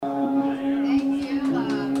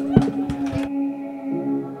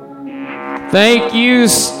Thank you,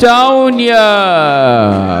 Stonia.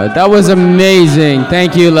 That was amazing.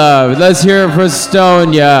 Thank you, love. Let's hear it for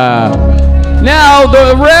Stonia. Now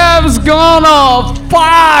the rev's gonna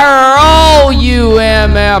fire all you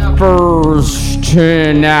MFers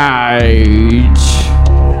tonight.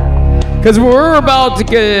 Because we're about to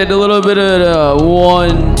get a little bit of the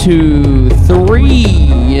 1, 2, 3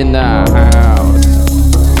 in the house.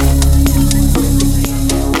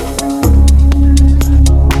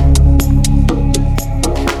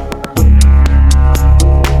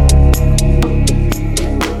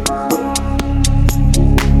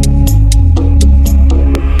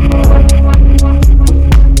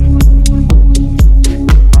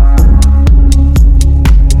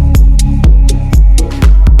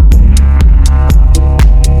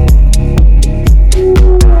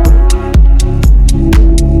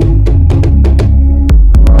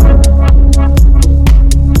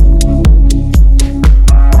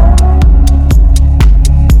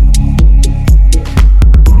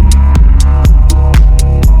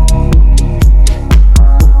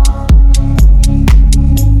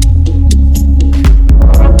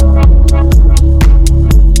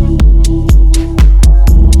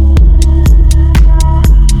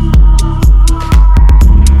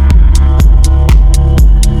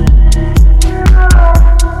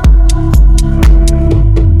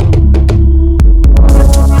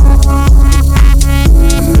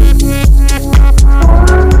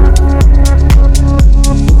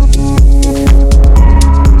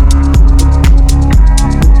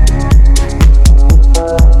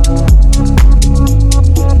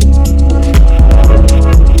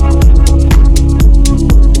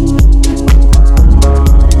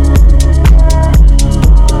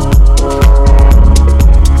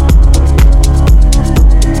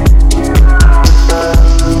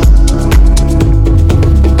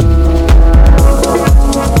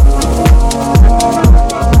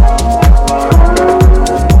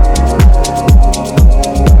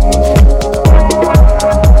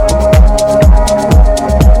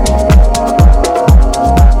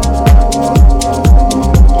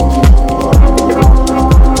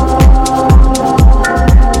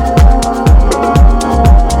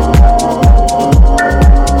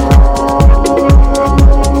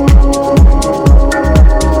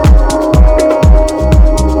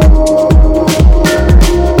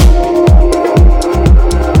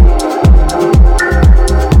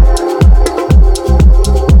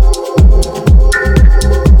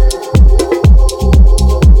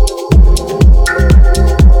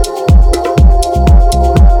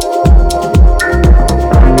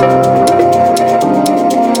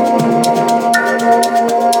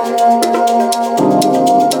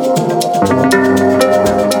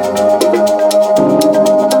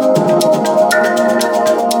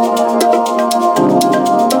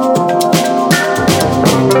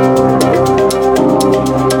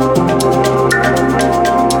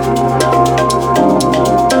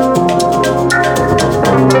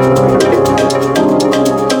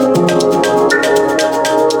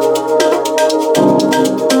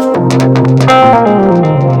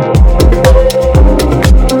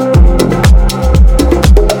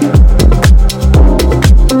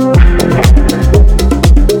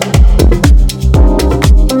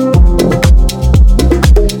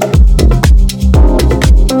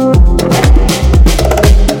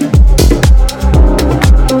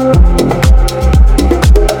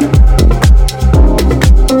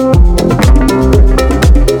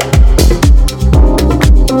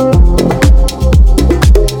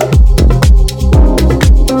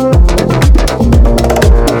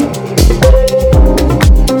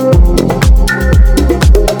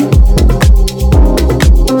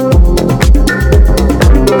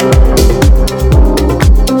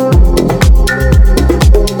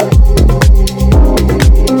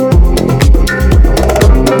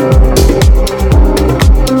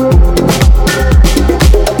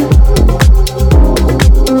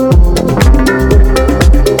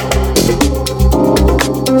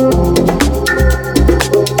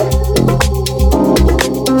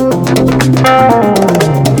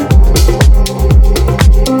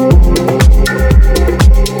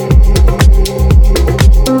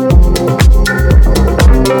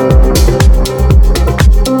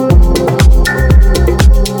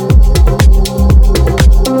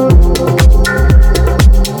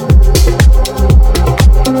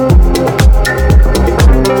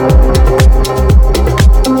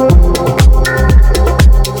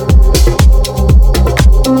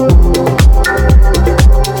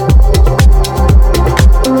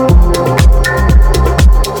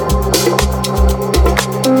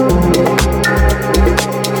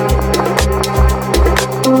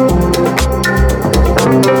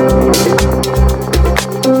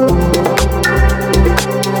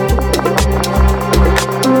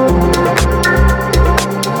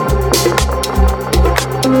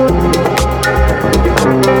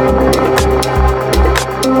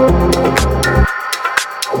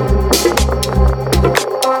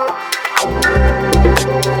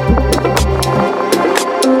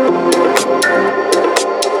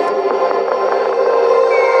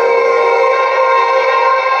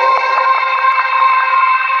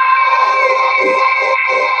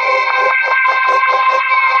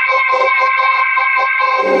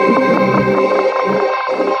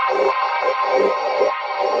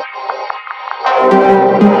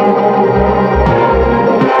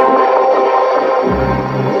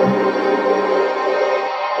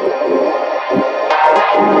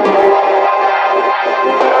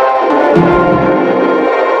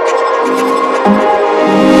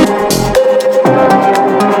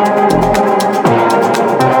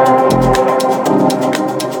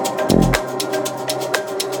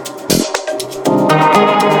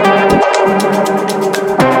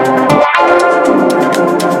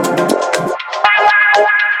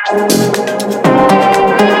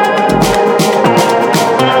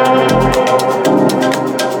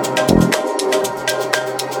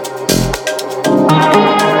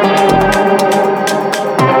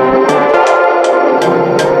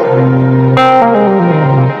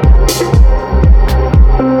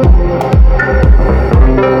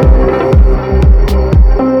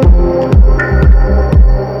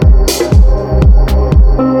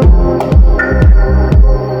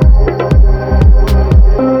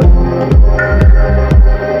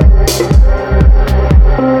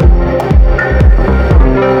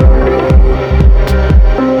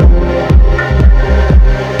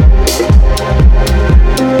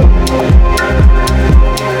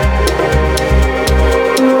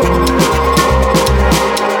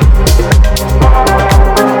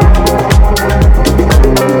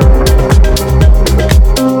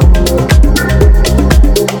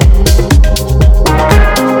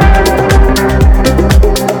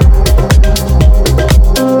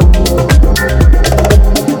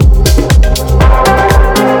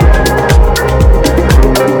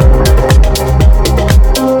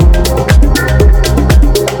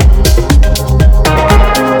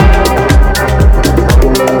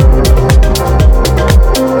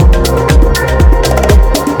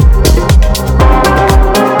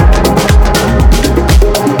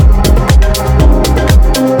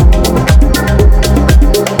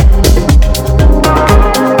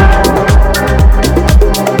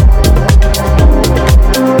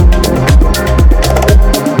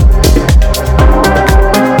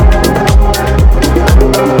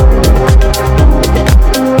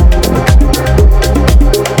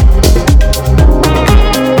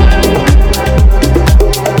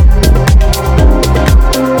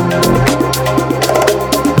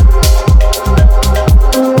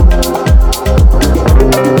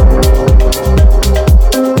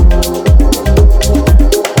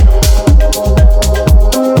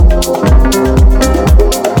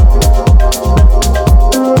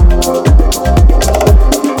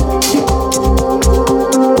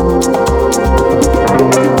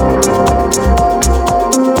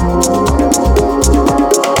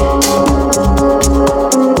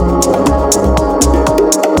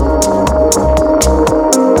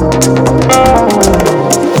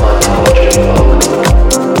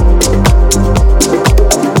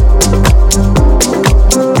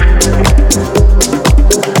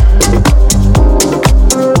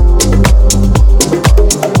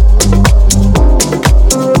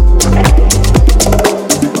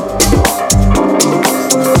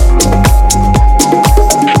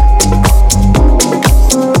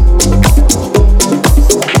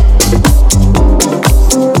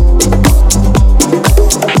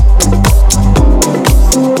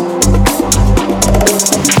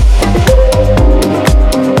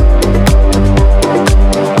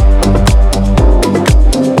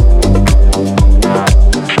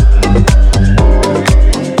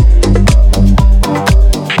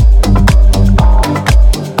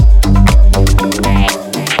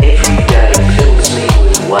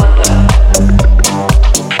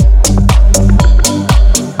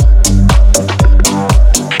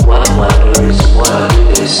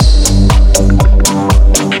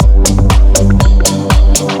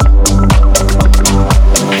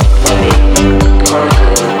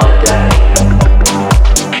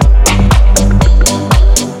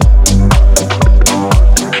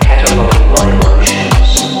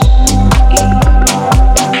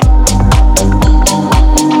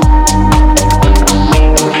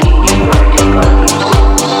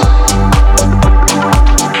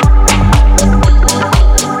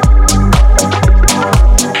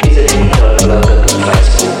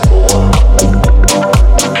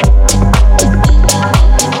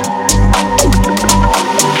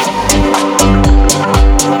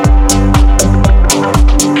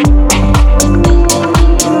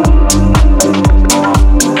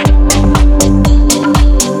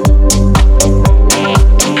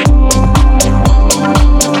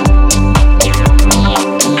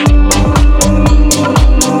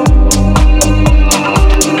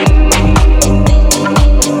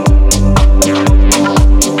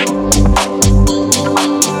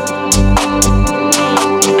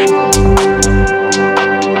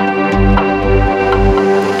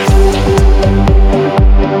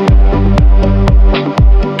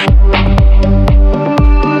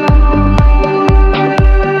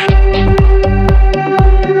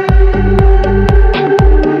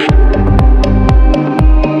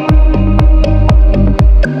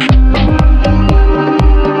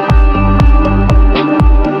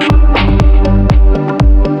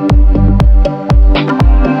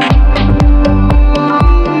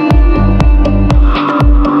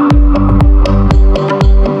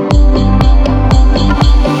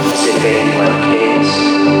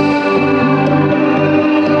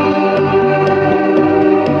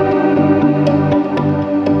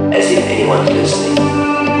 anyone listening.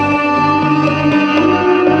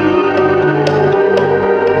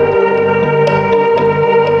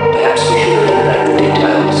 Perhaps we should rewrite the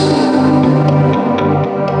details.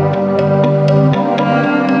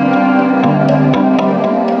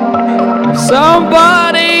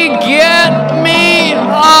 Somebody get me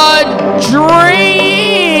a drink.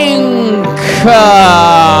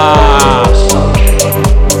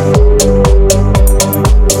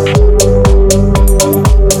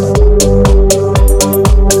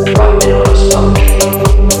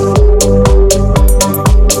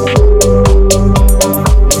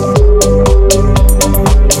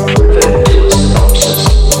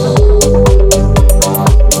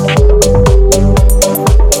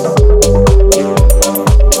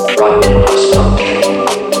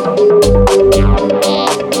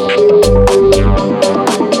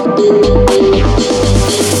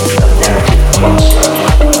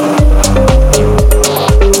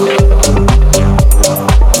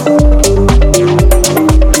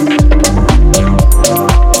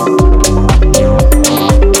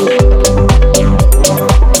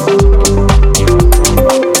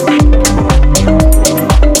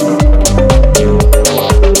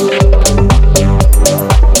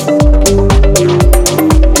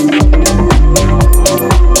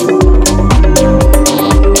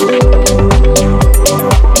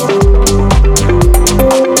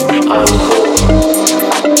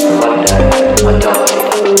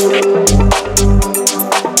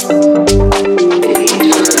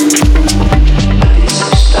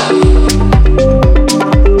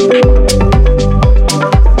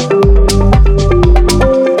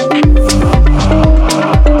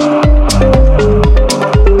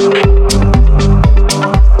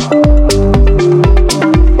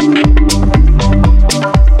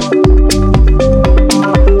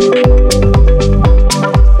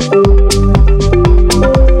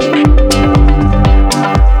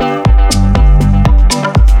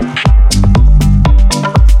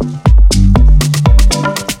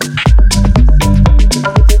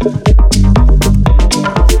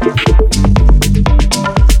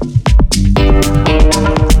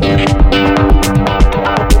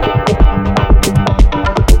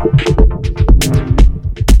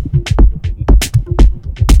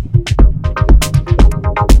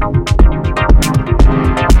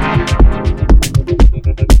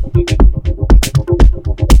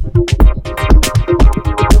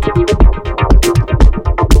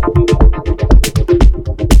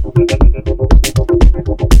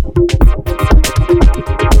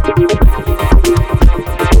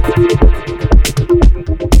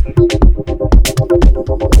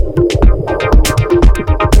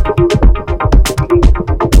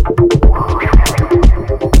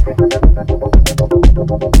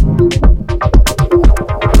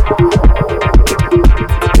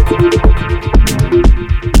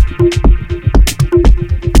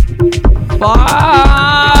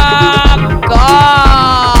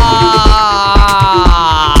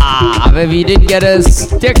 If you didn't get a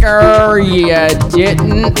sticker, you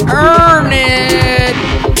didn't earn it.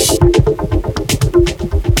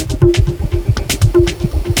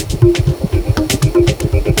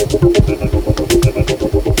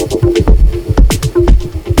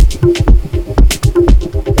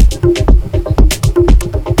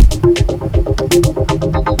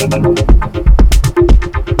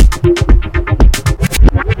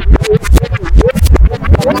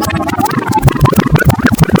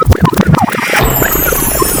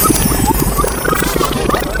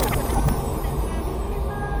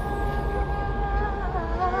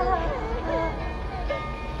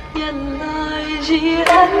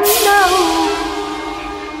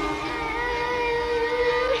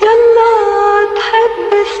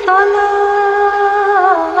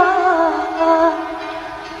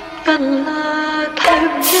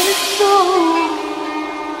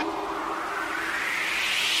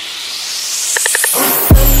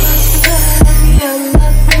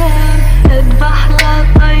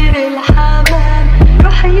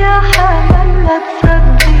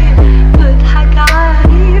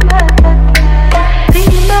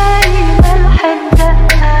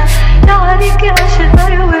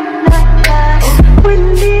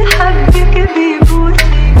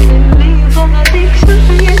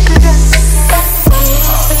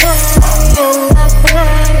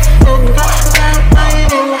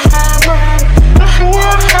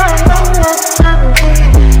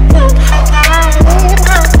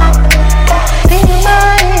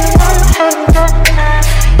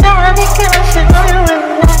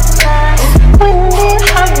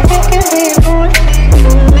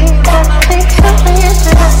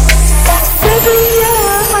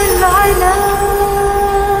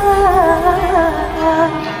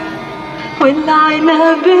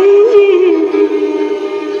 والعنبية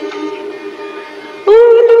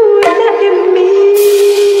قولوا لأمي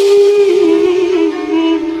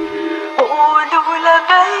قولوا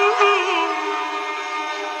لبي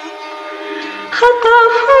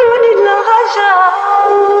خطفوني الغجار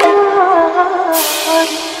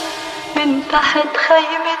من تحت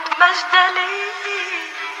خيمة مجدلي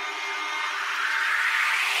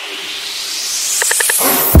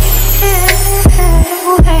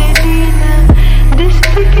وهدينا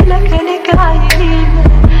دستك لكنك عينينا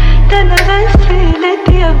تنا غسلت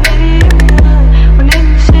يا بريمة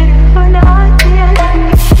وننشر ونعدي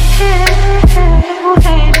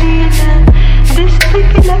وهدينا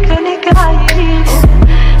دستك لكنك عينينا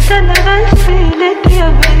تنا غسلت يا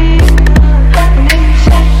بريمة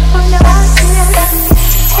وننشر ونعدي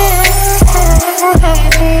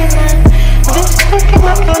وهدينا دستك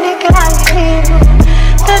لكنك عينينا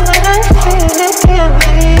تنا غسلت يا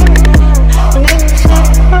بريمة وننشر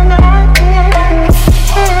ونعدي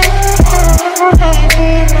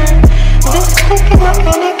وهدينا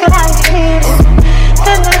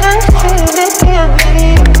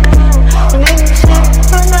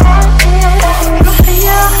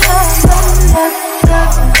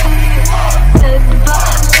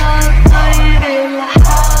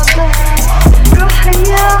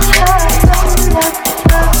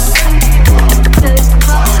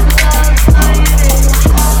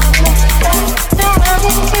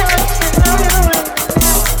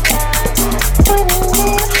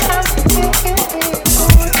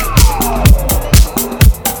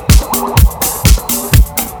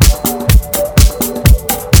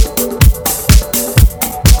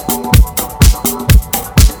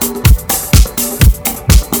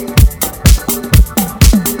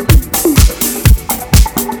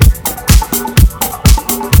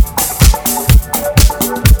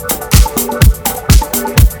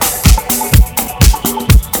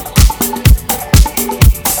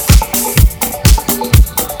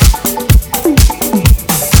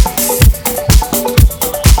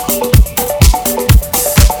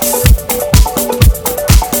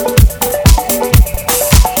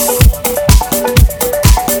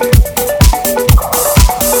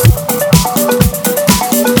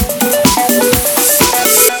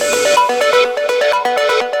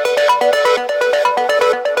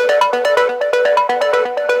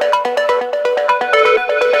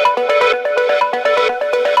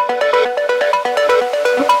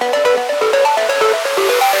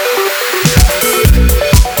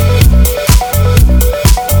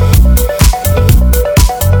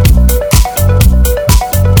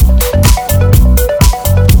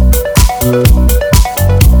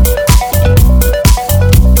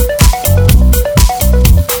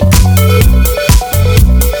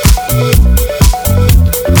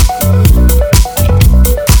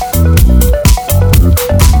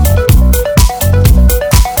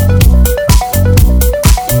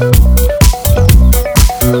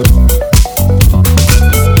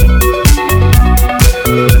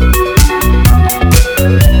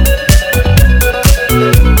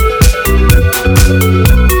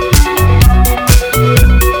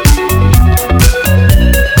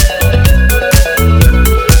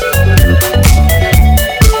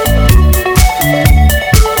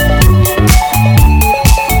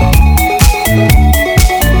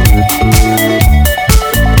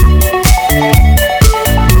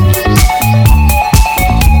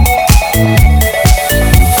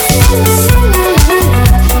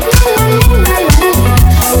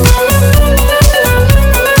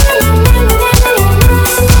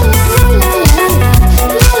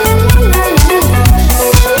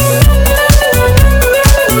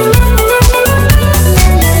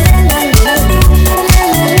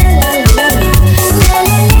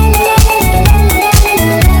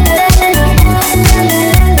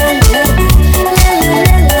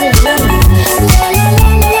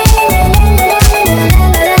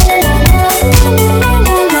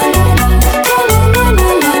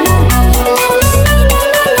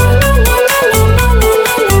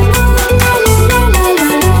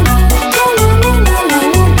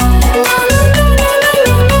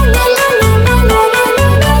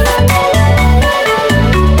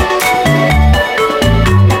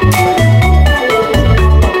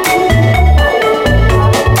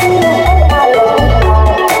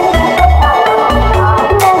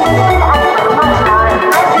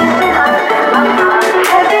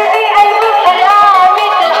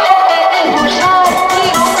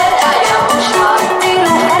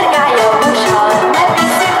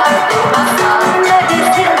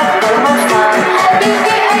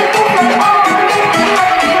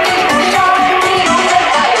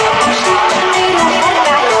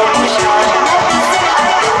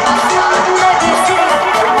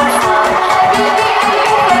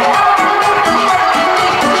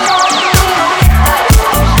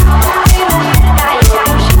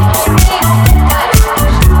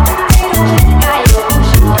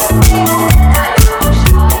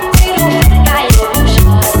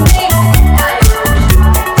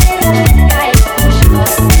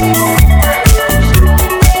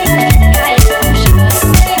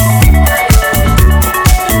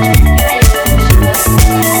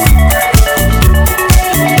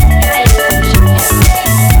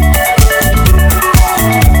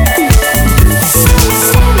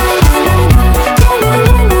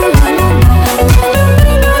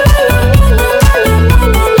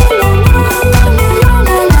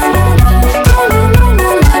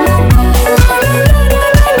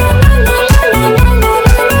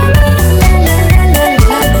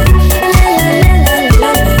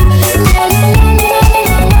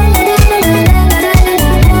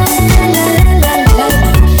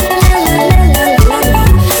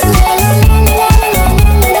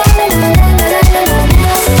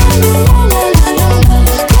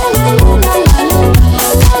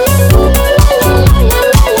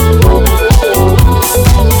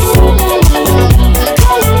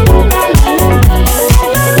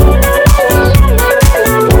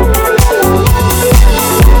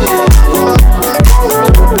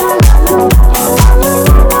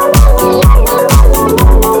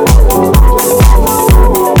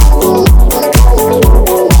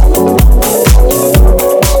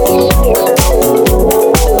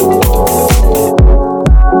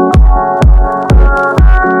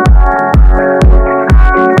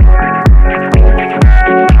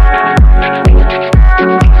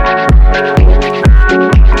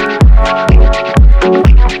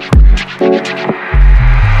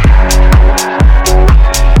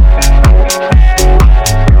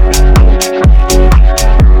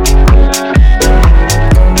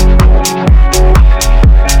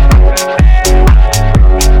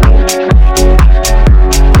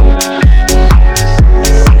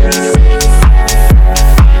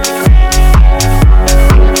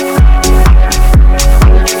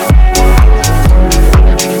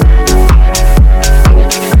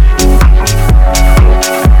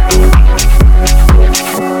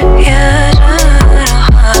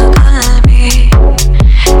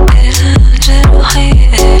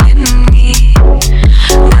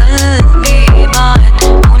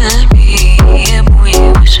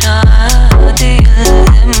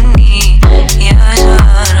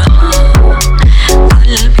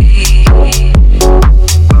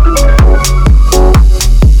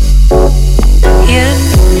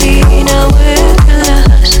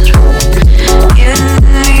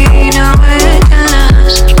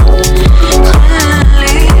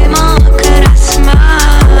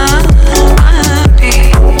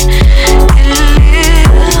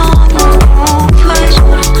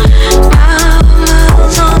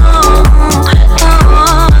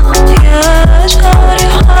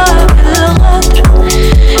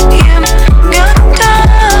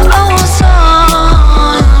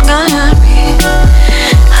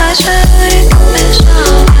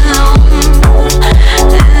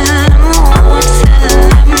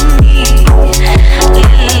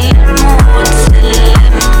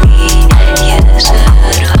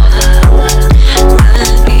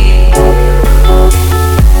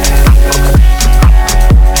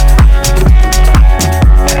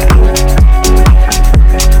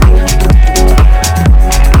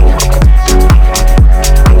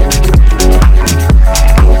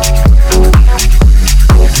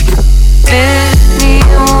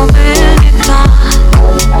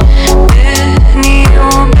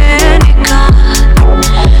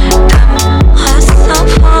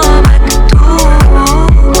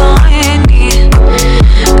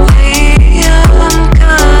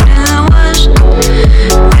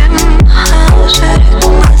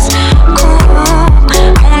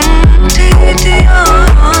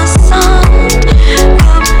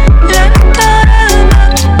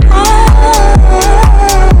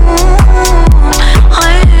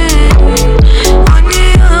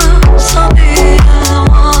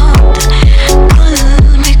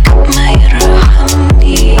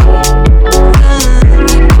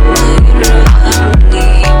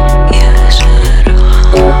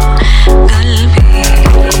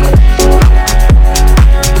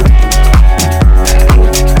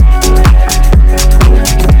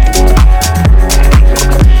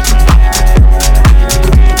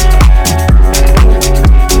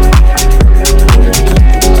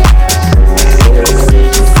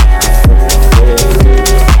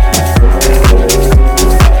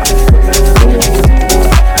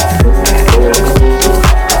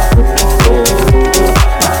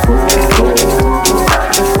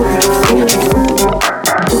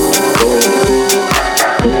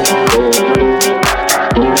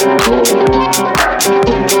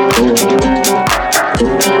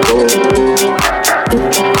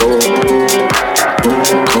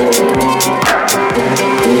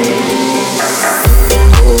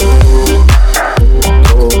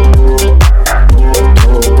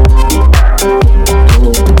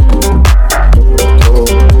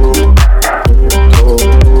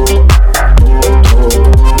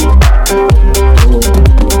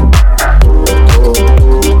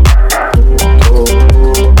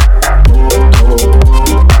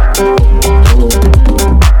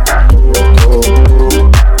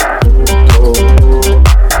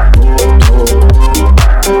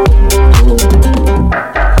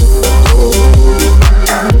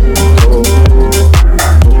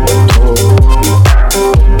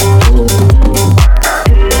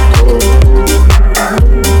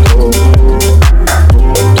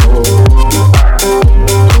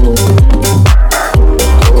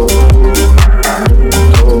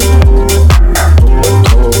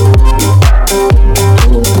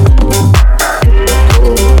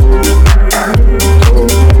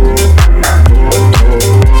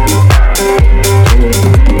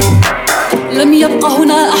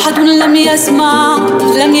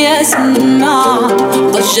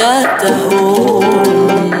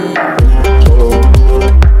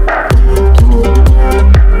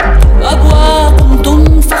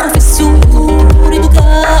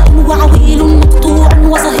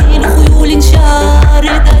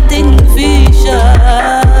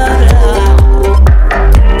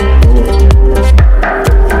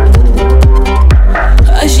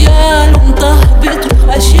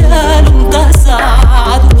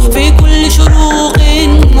في كل شروق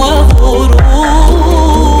وغروب.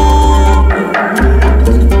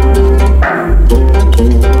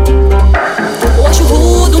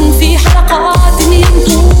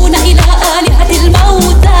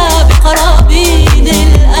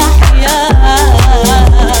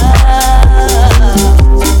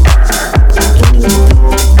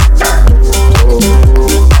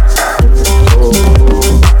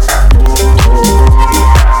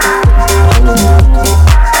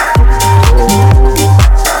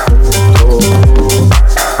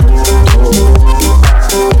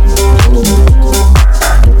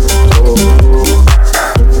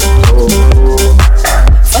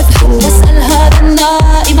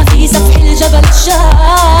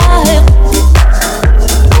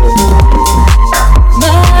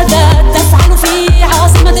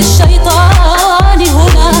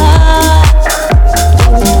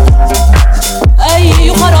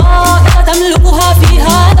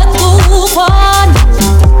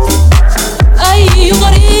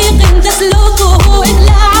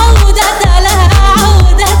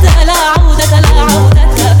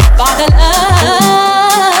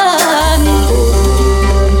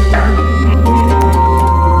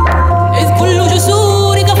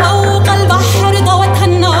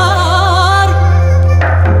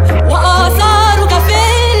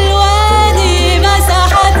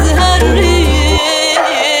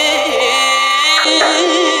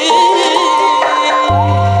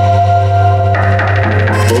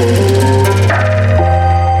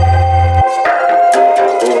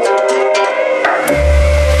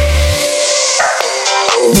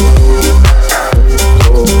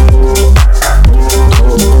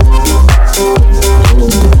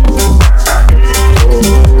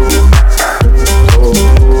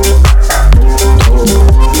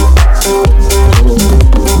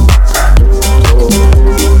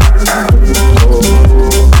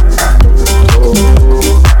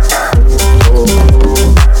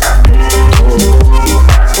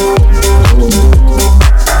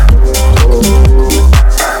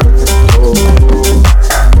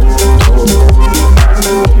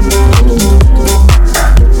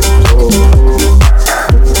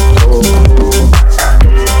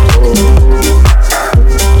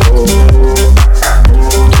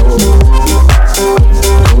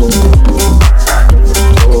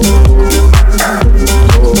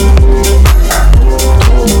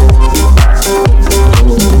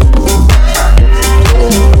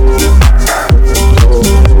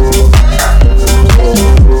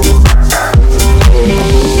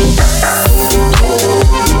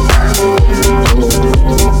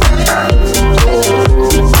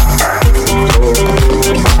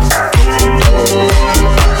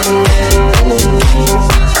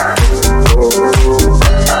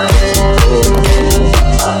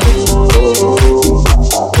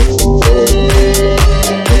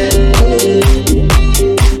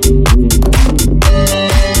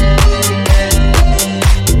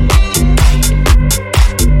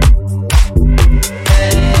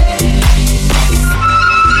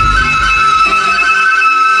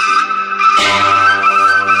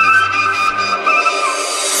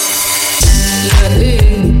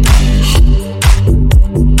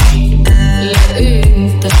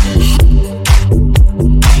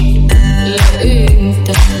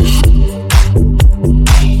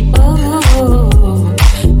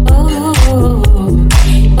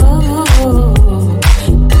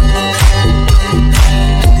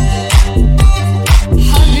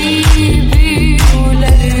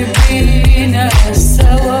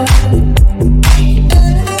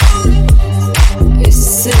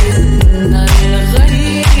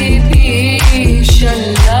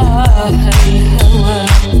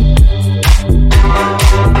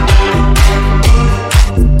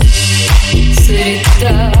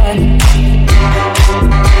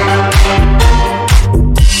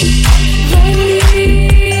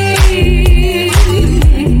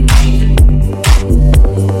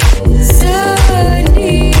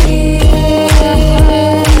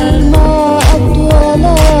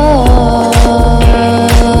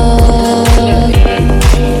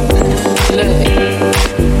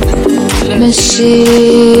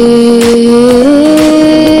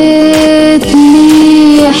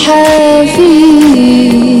 مشيتني حافي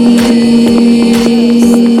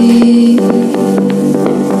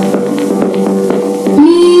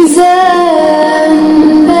ميزان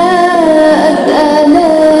ما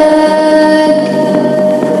أتقلك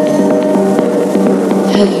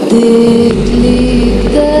هديت لي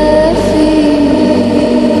كتافي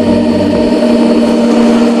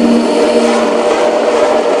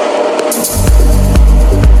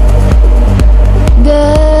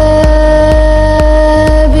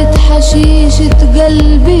حشيشة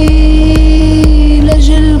قلبي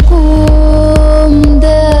لجلكم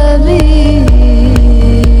دابي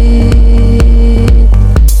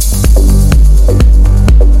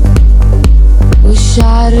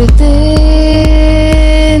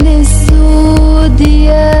والشعرتين السود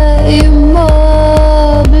يا إما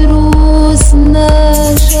بروسنا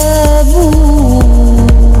شابو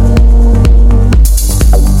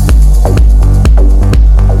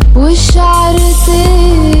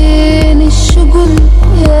والشعرتين الشغل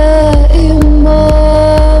يا إما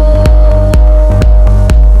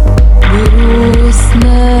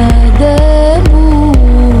بروسنا دابو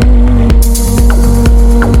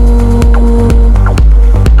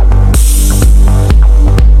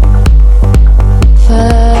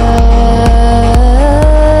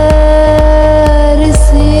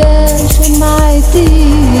فارس يا شمعتي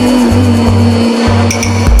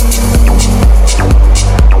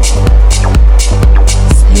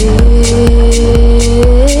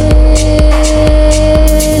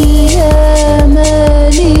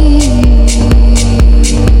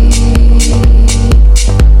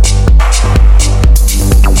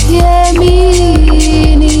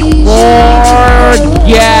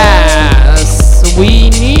Yes, we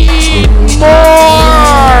need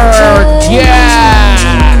more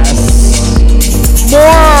gas.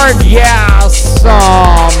 More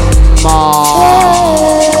gas.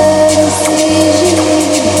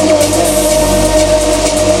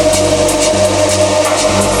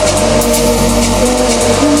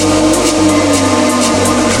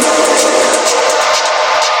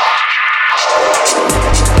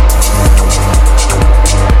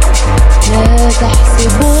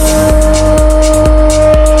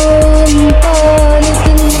 تحسبون طالت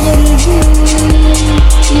الغربين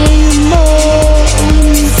يما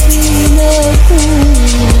نسيناكم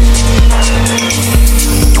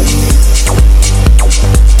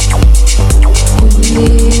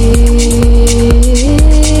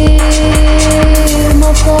كل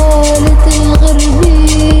ما طالت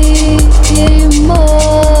الغربين يما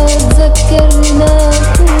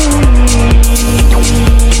تذكرناكم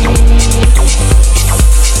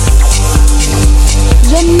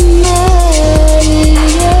جمال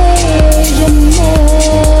يا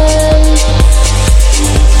جمال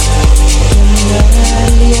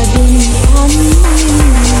جمال يا بنت عمي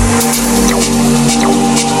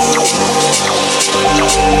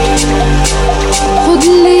خد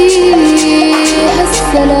لي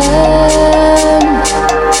هالسلام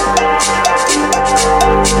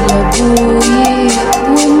لأبوي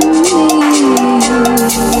وأمي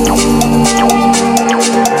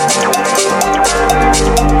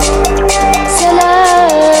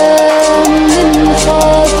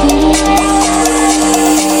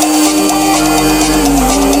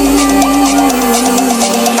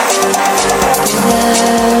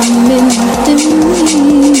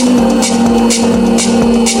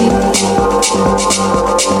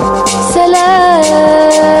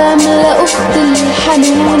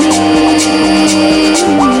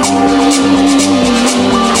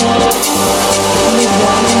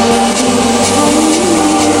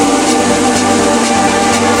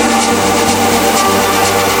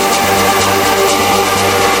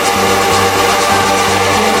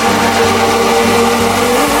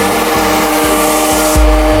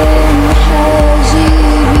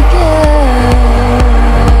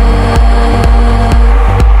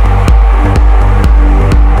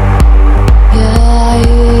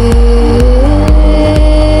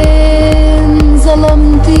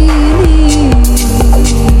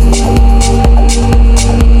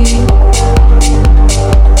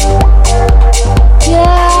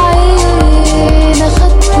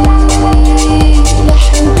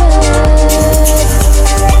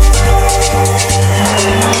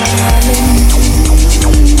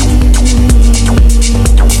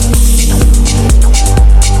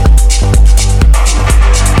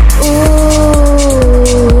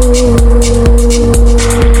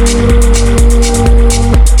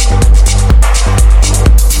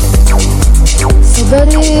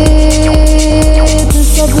صبرت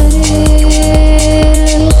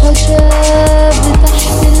الخشب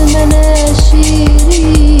تحت المناشير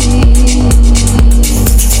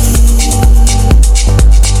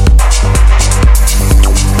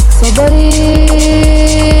صبرت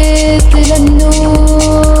لأنه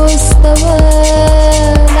استوى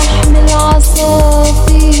لحم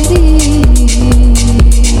العصافير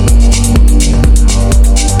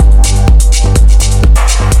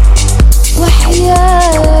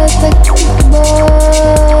وحياتك تكبر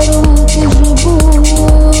وتجبون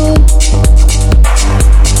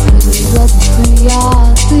الرب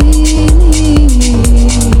يعطيني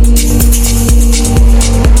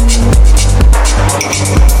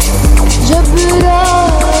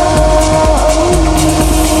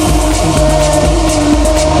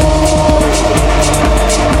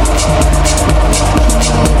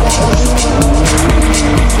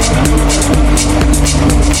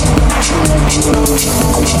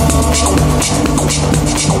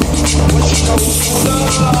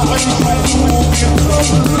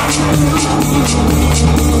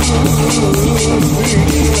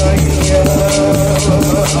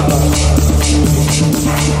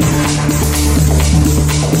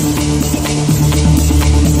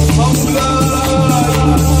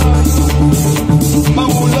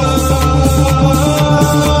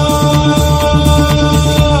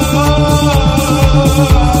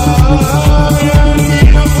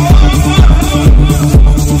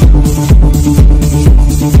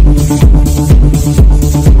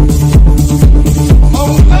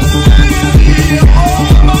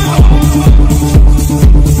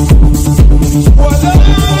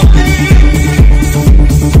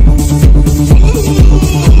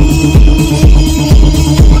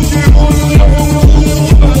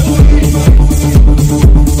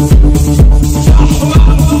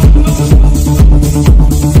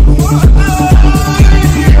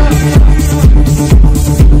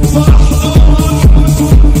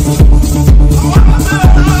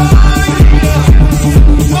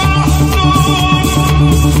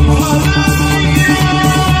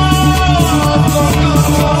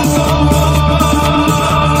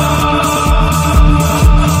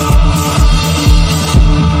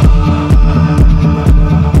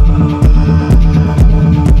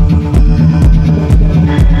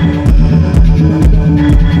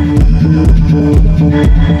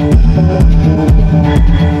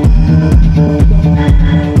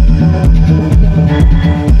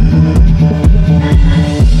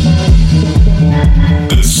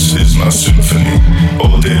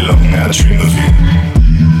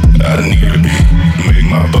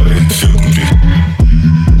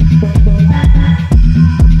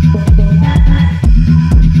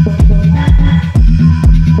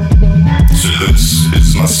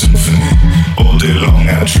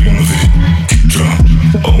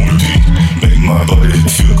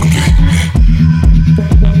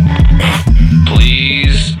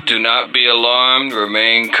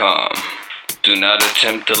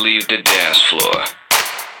Attempt to leave the dance floor.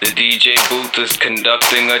 The DJ booth is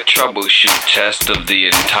conducting a troubleshoot test of the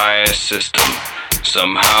entire system.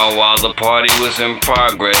 Somehow, while the party was in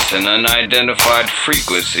progress, an unidentified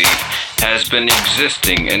frequency has been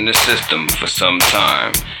existing in the system for some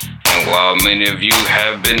time. And while many of you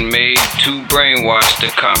have been made too brainwashed to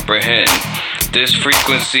comprehend, this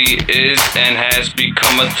frequency is and has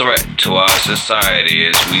become a threat to our society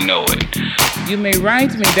as we know it. You may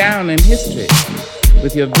write me down in history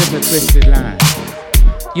with your bitter, twisted lies.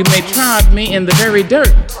 You may trod me in the very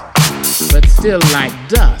dirt, but still like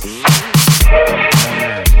dust.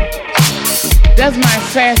 Does my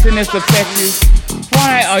sassiness affect you?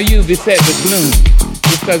 Why are you beset with gloom?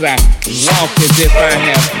 Because I walk as if I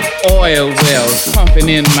have oil wells pumping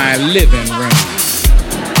in my living room.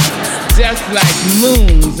 Just like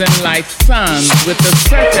moons and like suns with the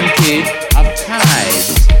certainty of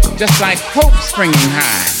tides. Just like hope springing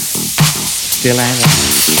high. Still I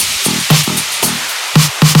rise.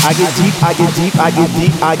 I get deep, I get deep, I get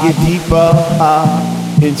deep, I get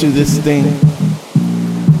deeper into this thing.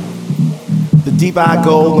 The deeper I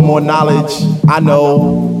go, the more knowledge I know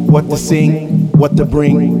what to sing, what to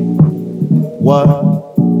bring, what.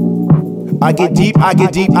 I get deep, I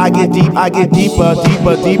get deep, I get deep, I get deeper,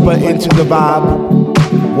 deeper, deeper into the vibe.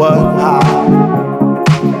 What?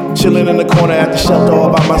 Chilling in the corner at the shelter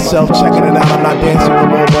all by myself, checking it out. I'm not dancing no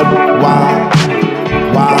more, but why?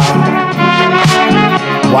 Why?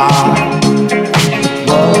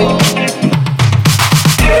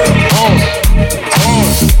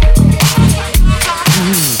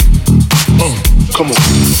 Come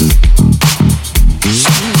on.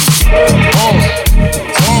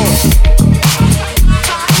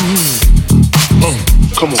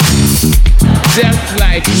 Come on. Just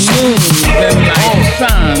like moons and like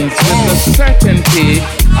suns with the certainty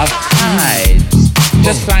of tides.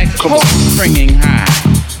 Just like hope springing high.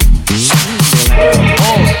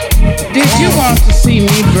 Did you want to see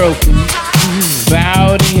me broken?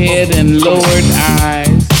 Bowed head and lowered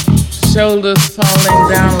eyes. Shoulders falling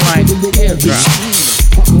down like teardrops.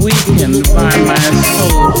 Weakened by my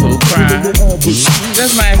soulful cry.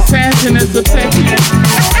 Does my assassinate affect you?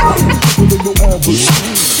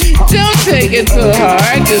 Don't take it too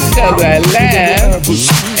hard just cause I laugh.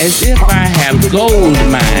 As if I have gold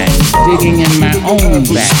mines digging in my own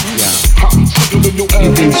backyard. You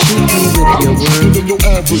can shoot me with your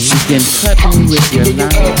words. You can cut me with your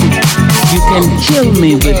lies. You can kill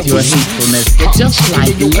me with your hatefulness. But just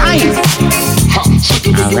like life,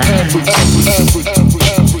 alright.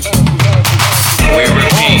 We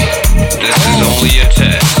repeat, this is only a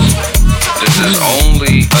test. This is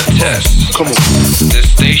only a test. Come on. This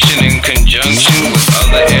station, in conjunction with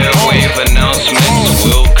other airwave announcements,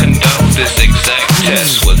 will conduct this exact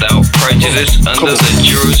test without prejudice under the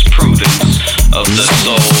jurisprudence of the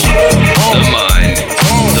soul, the mind,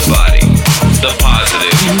 the body, the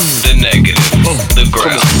positive, the negative, the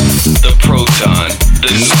ground, the proton,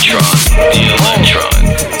 the neutron, the electron,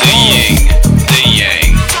 the yin, the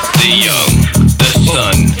yang, the young, the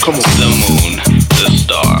sun, the moon, the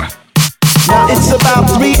star. Now it's about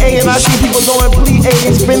 3 a.m. I see people going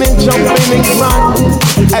plie, spinning, jumping, and grinding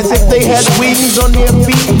as if they had wings on their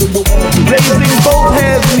feet, raising both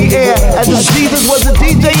hands in the air as if Jesus was the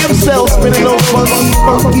DJ himself, spinning those funky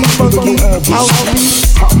house beats.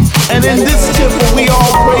 And in this temple we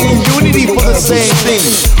all pray in unity for the same thing.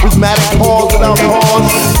 Rhythmic pause without pause,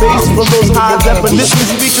 bass from those high definition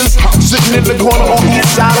speakers sitting in the corner on each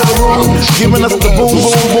side of the room, giving us the boom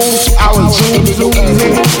boom boom to our zoom zoom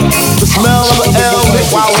zoom. The smell of an L hit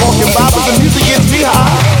while walking by, but the music gets me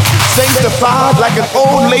high. Sanctified like an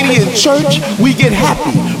old lady in church, we get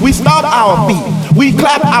happy. We stomp our feet, we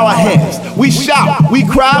clap our hands, we shout, we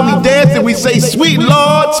cry, we dance, and we say, "Sweet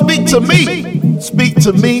Lord, speak to me." Speak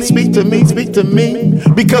to me, speak to me, speak to me.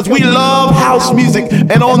 Because we love house music,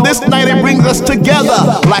 and on this night it brings us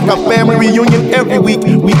together like a family reunion every week.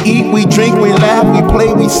 We eat, we drink, we laugh, we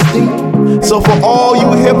play, we sleep. So for all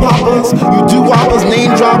you hip-hoppers, you doo-woppers,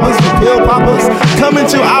 name droppers, you pill-poppers, come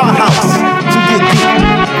into our house to get deep.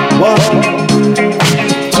 What?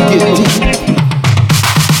 To get deep.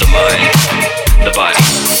 The mind, the body,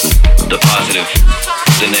 the positive,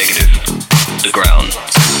 the negative, the ground,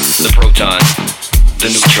 the proton, the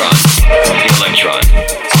neutron, the electron,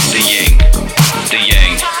 the yin, the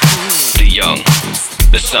yang, the young,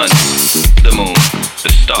 the sun, the moon, the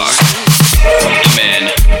star, the man,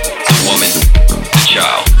 the woman, the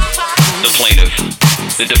child, the plaintiff,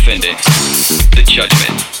 the defendant, the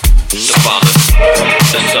judgment, the Father,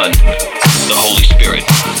 the Son, the Holy Spirit,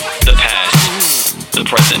 the past, the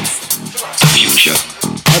present, the future.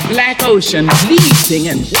 A black ocean bleeding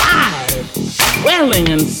and wide, swelling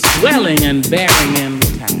and swelling and bearing in the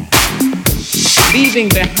tide, leaving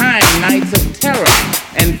behind nights of terror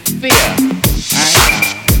and fear,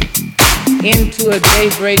 into a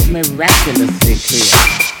daybreak miraculously clear.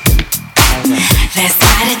 That's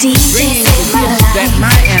not a DJ. Bringing the gifts that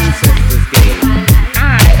my ancestors gave.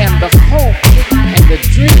 I am the hope and the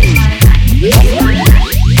dream.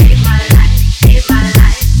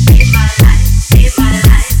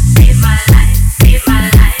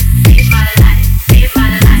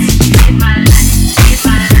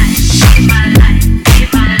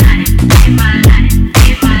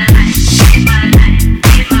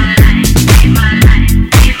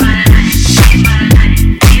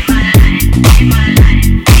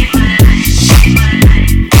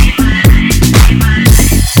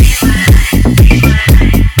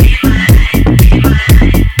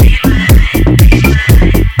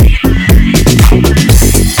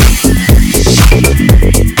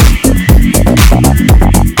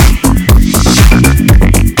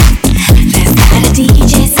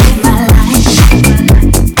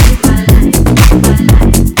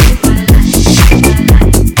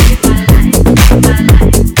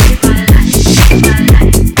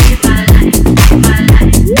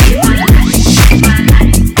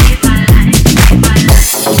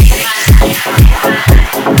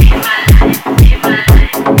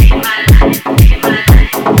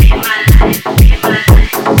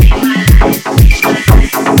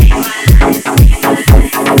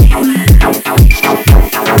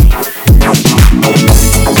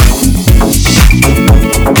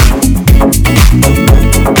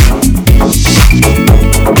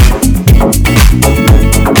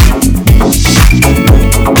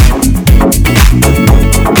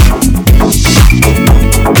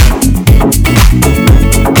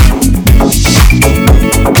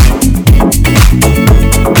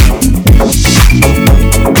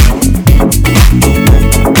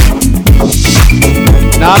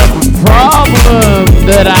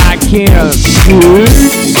 can't do it,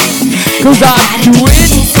 'cause I do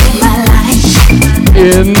it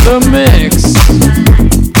in the mix.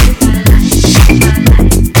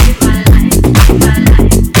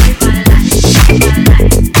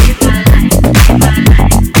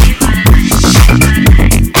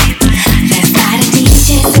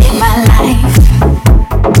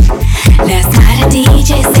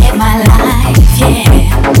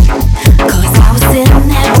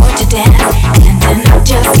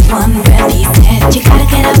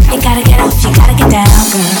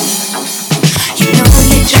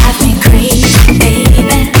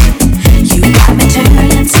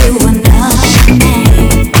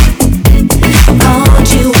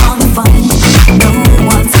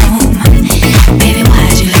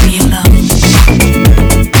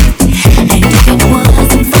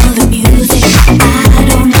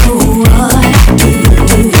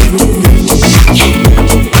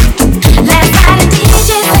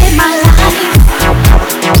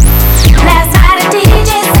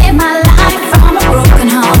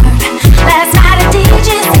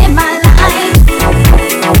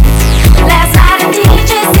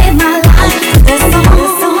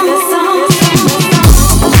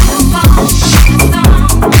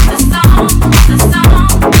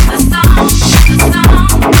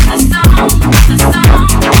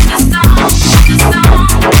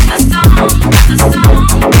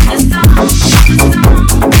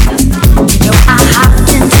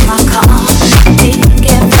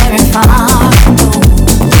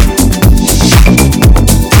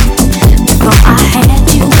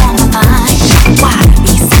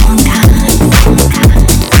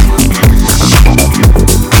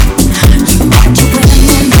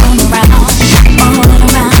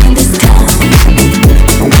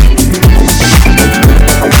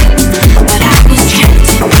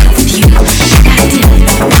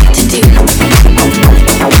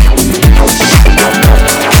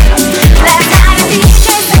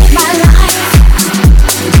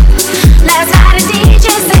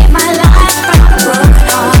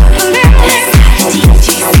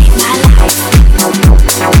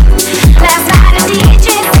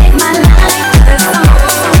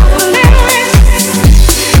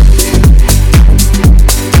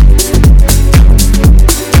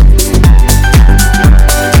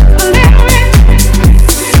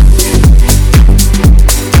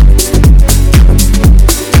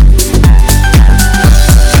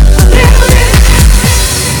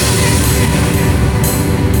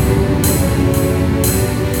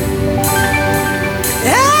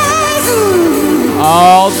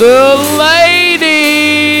 The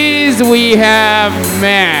ladies, we have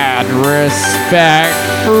mad respect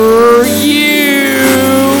for you.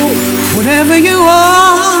 Whatever you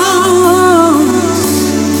want,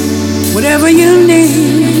 whatever you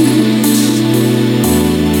need,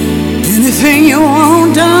 anything you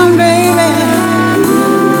want done, baby,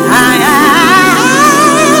 I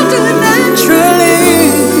do it naturally,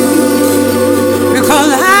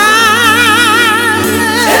 because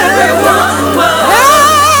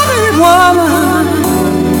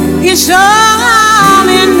it's all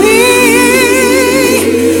in me.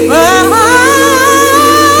 Oh,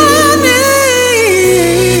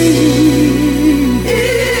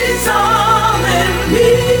 it's all in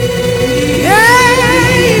me. Yeah.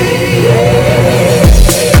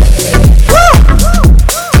 Woo!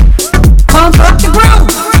 Pump up the groove.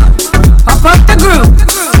 Pump up the groove.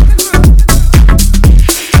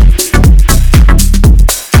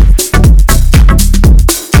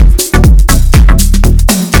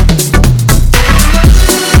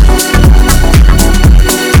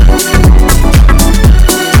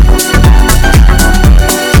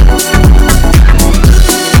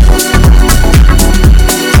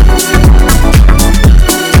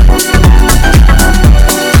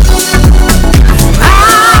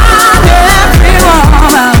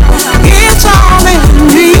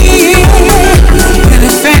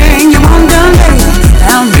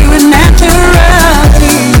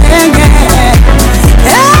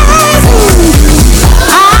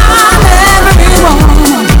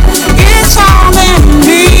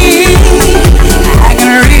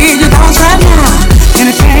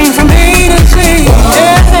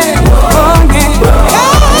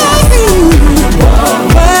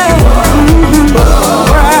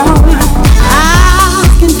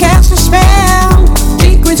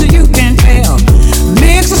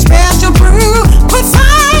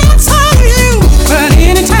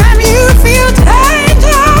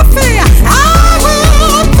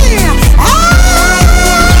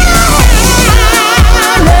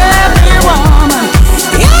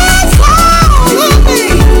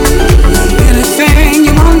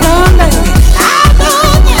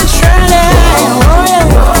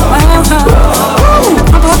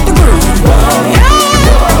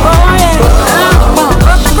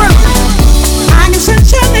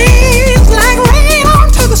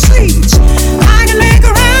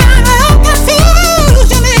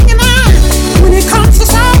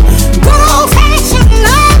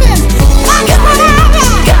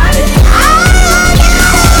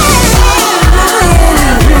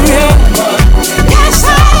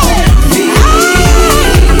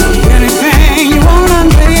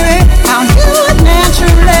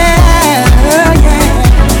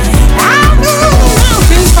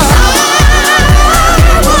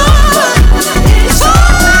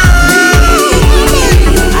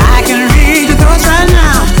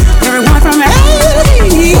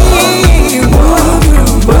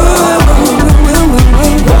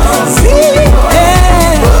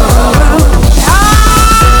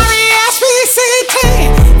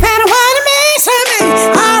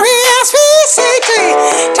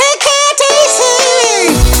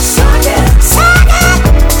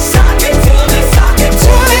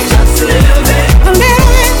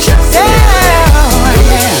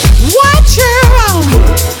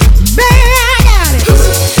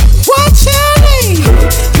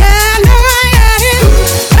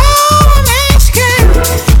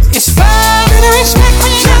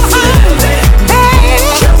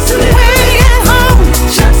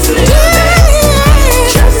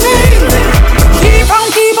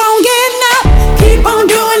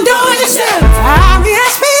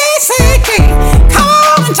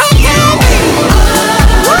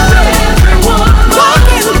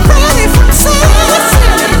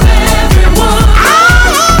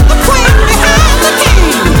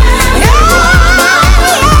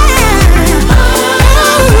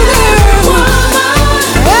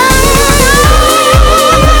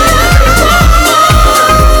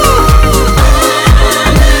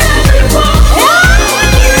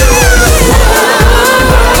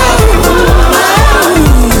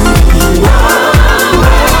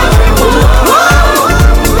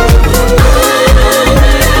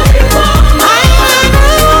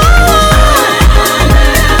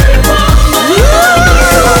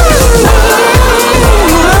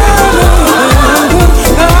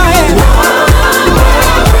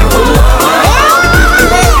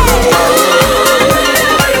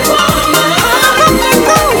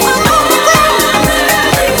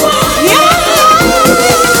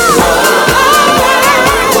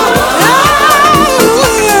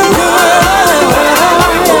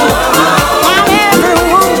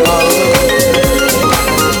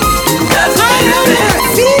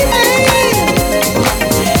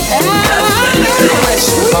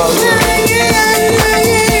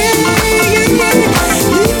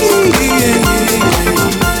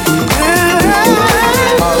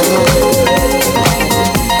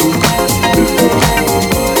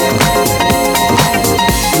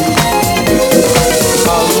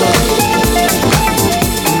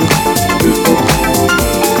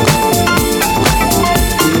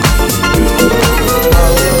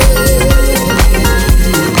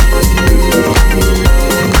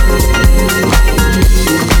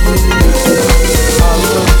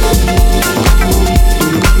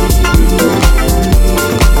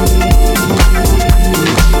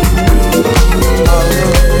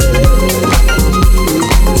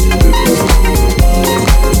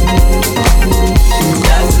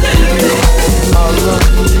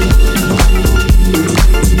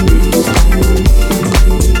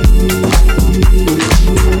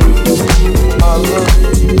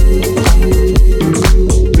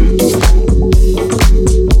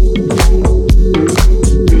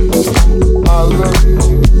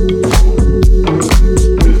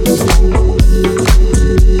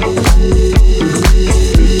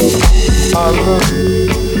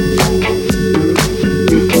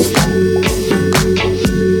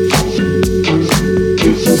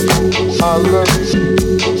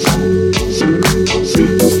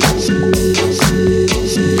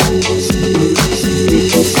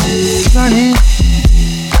 Sunny.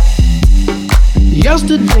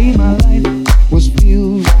 Yesterday my life was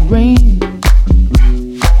filled with rain.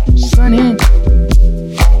 Sunny.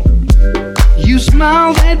 You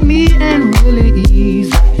smiled at me and really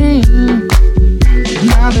eased the pain.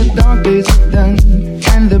 Now the dark days are done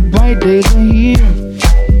and the bright days are here.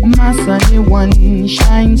 My sunny one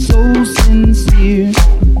shines so sincere.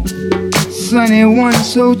 Sunny one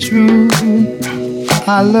so true,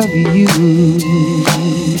 I love you.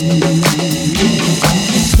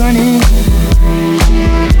 Sunny,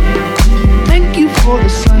 thank you for the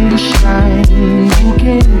sunshine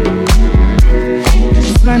bouquet.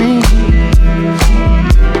 Sunny,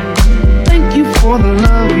 thank you for the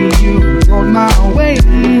love you brought my way.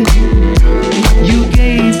 You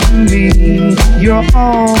gave to me your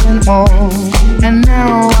all in all, and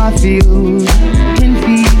now I feel 10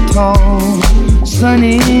 feet tall.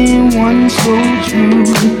 Sunny, one so true,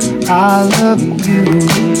 I love you.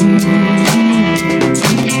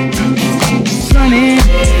 Sunny,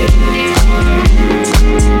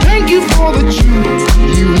 thank you for the truth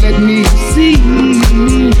you let me see.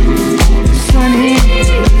 Sunny,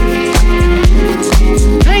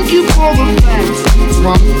 thank you for the facts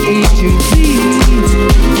from A to Z.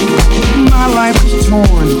 My life was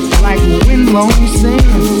torn like windblown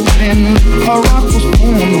sand, then a rock was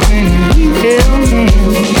formed when we held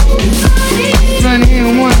hands. Sunny,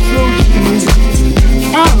 one so true,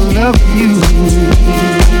 I love you.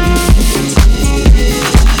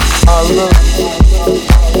 I love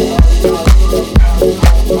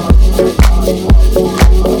you.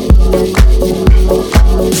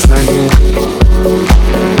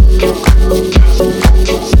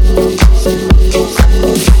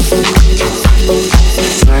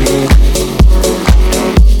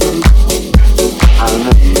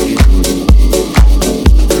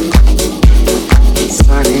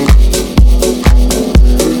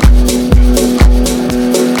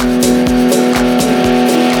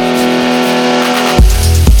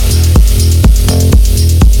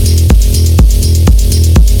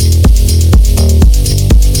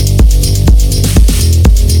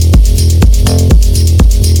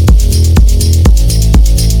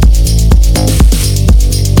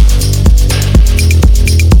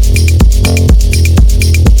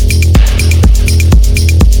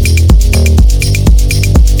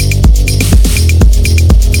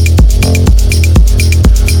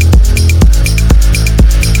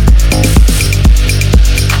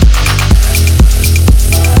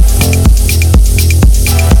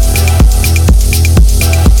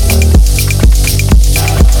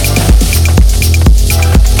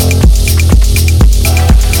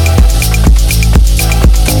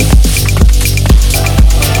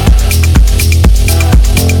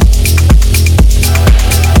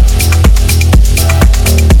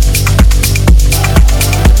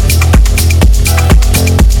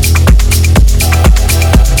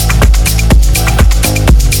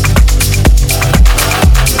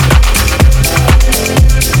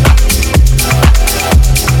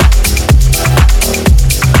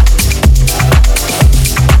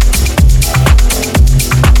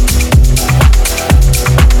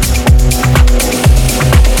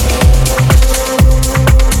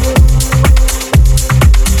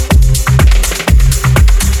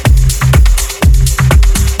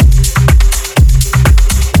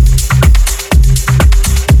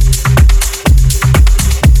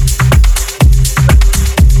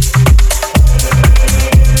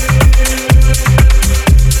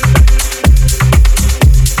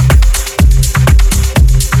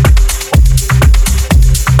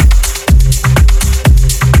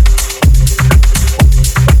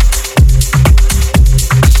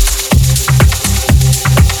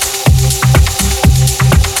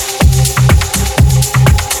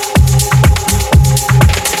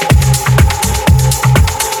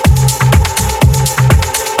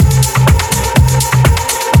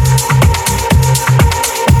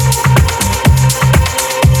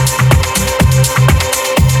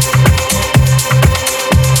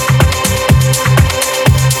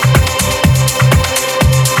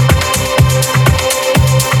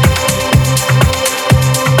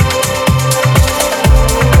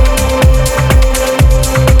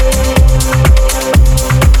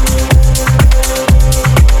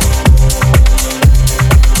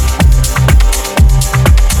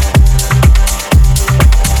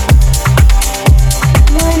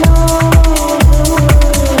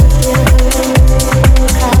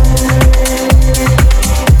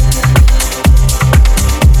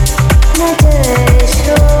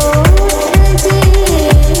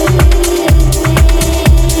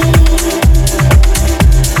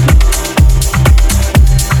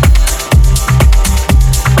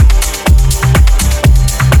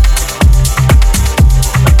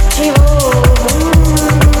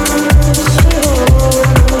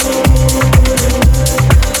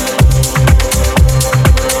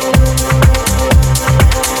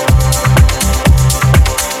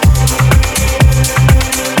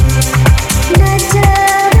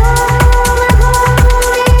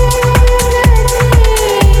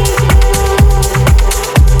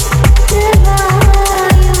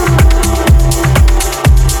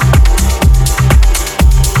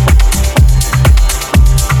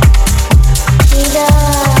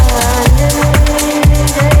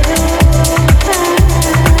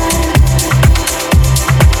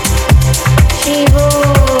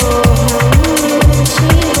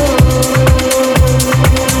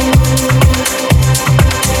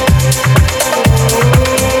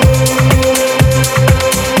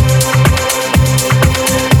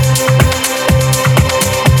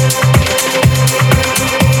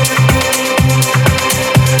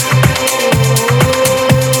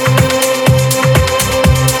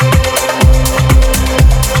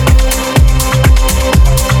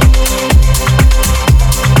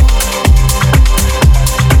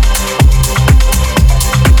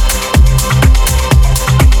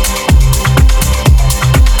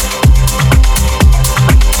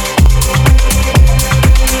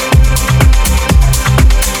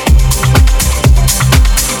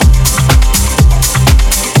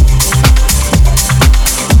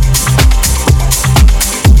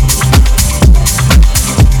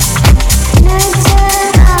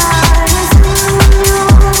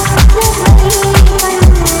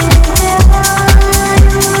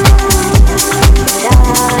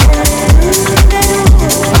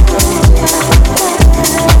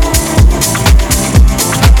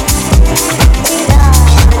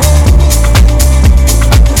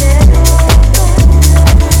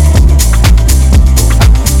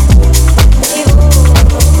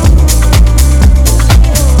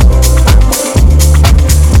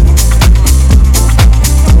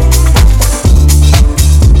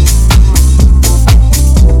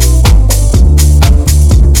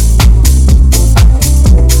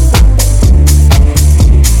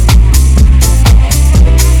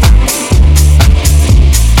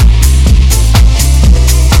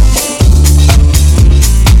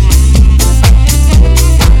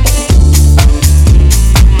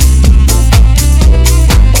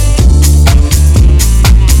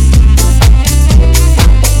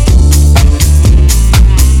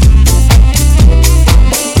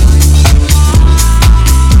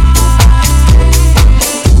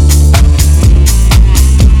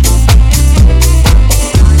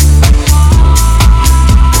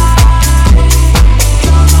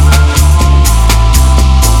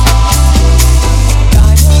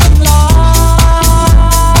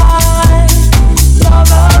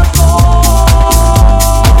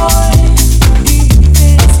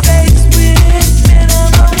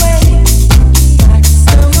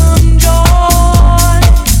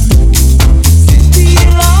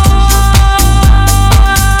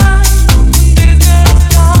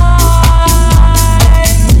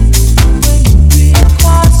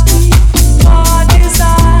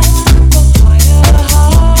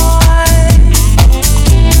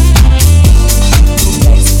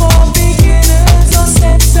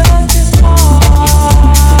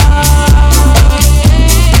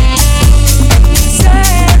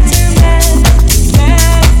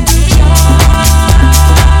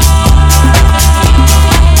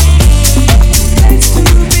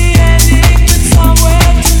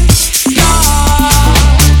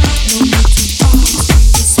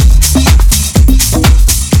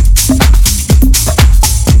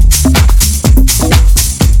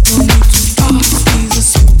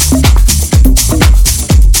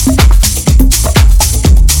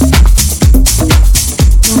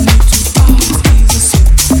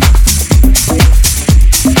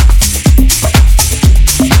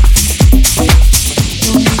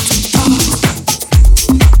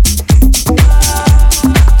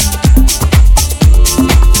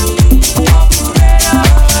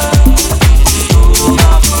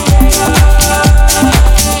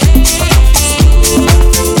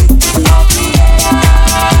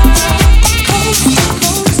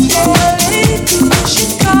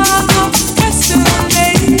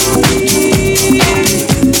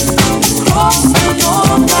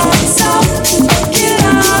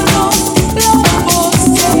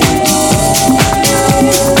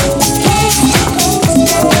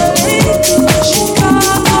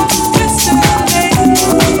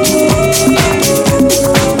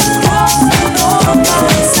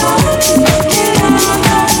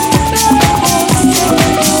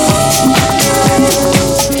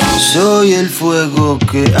 el fuego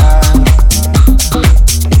que hay.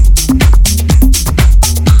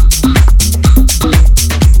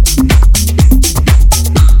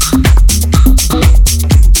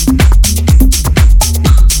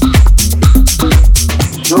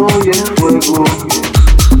 Soy el fuego que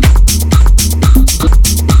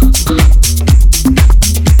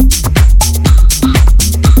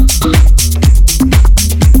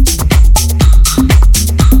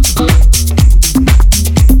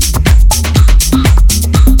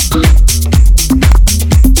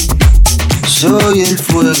soy el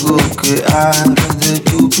fuego que arde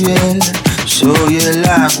tu piel, soy el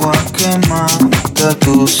agua que mata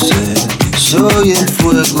tu sed. Soy el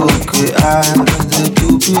fuego que arde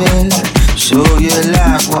tu piel, soy el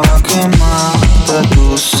agua que mata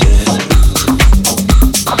tu sed.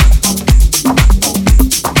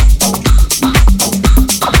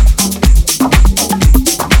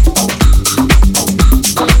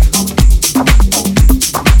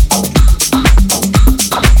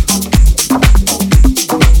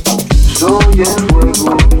 Soy el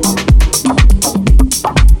fuego.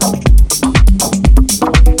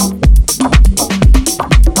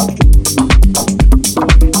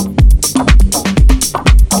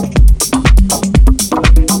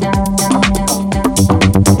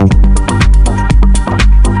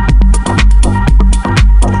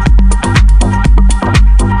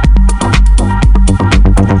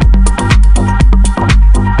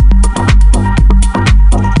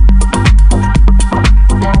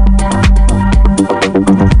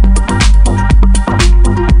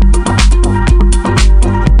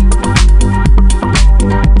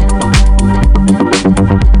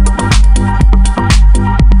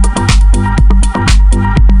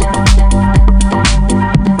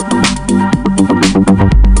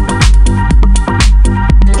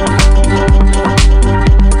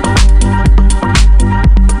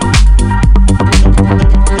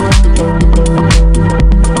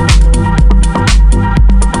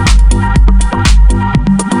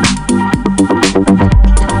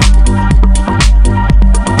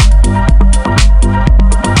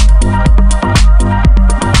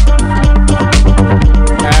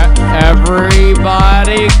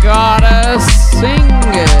 Everybody gotta sing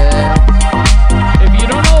it. If you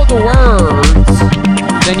don't know the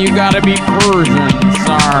words, then you gotta be Persian,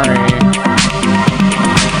 sorry.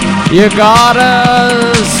 You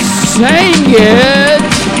gotta sing it.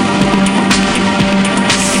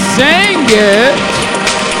 Sing it.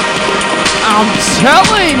 I'm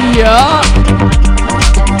telling ya.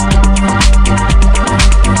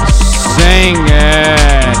 Sing it.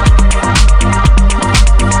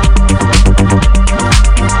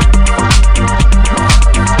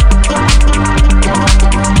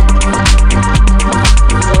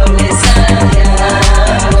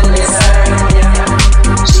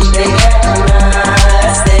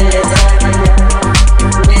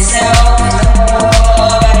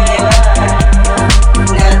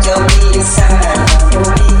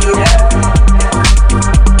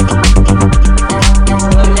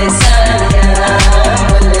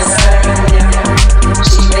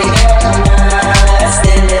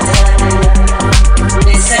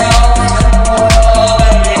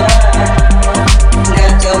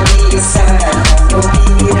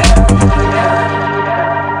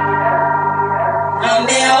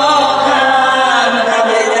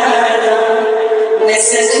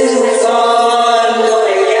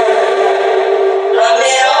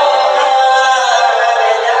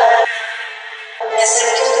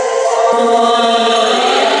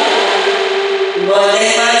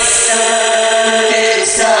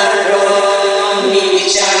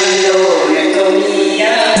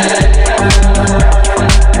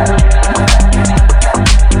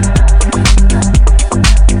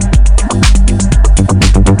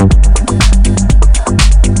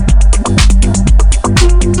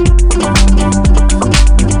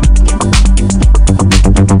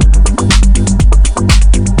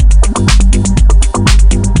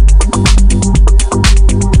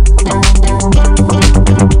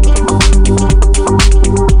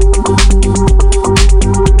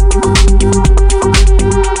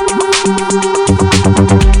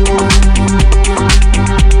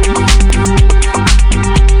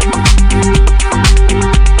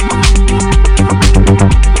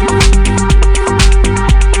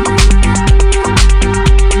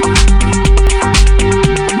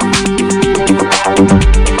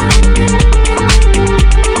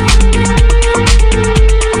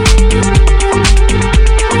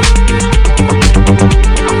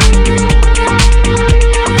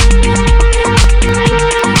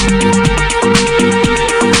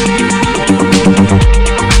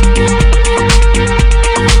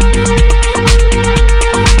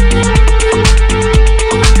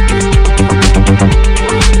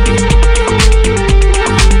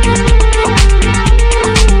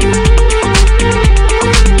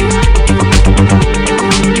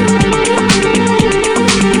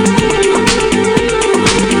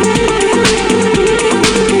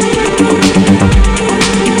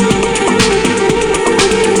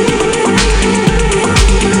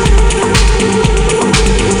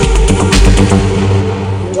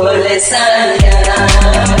 Sana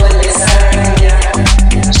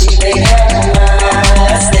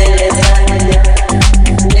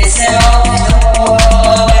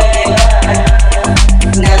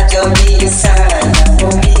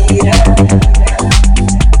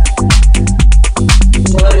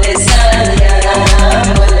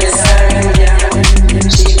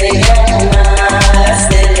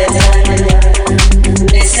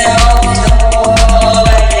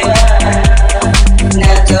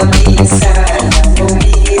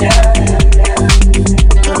movira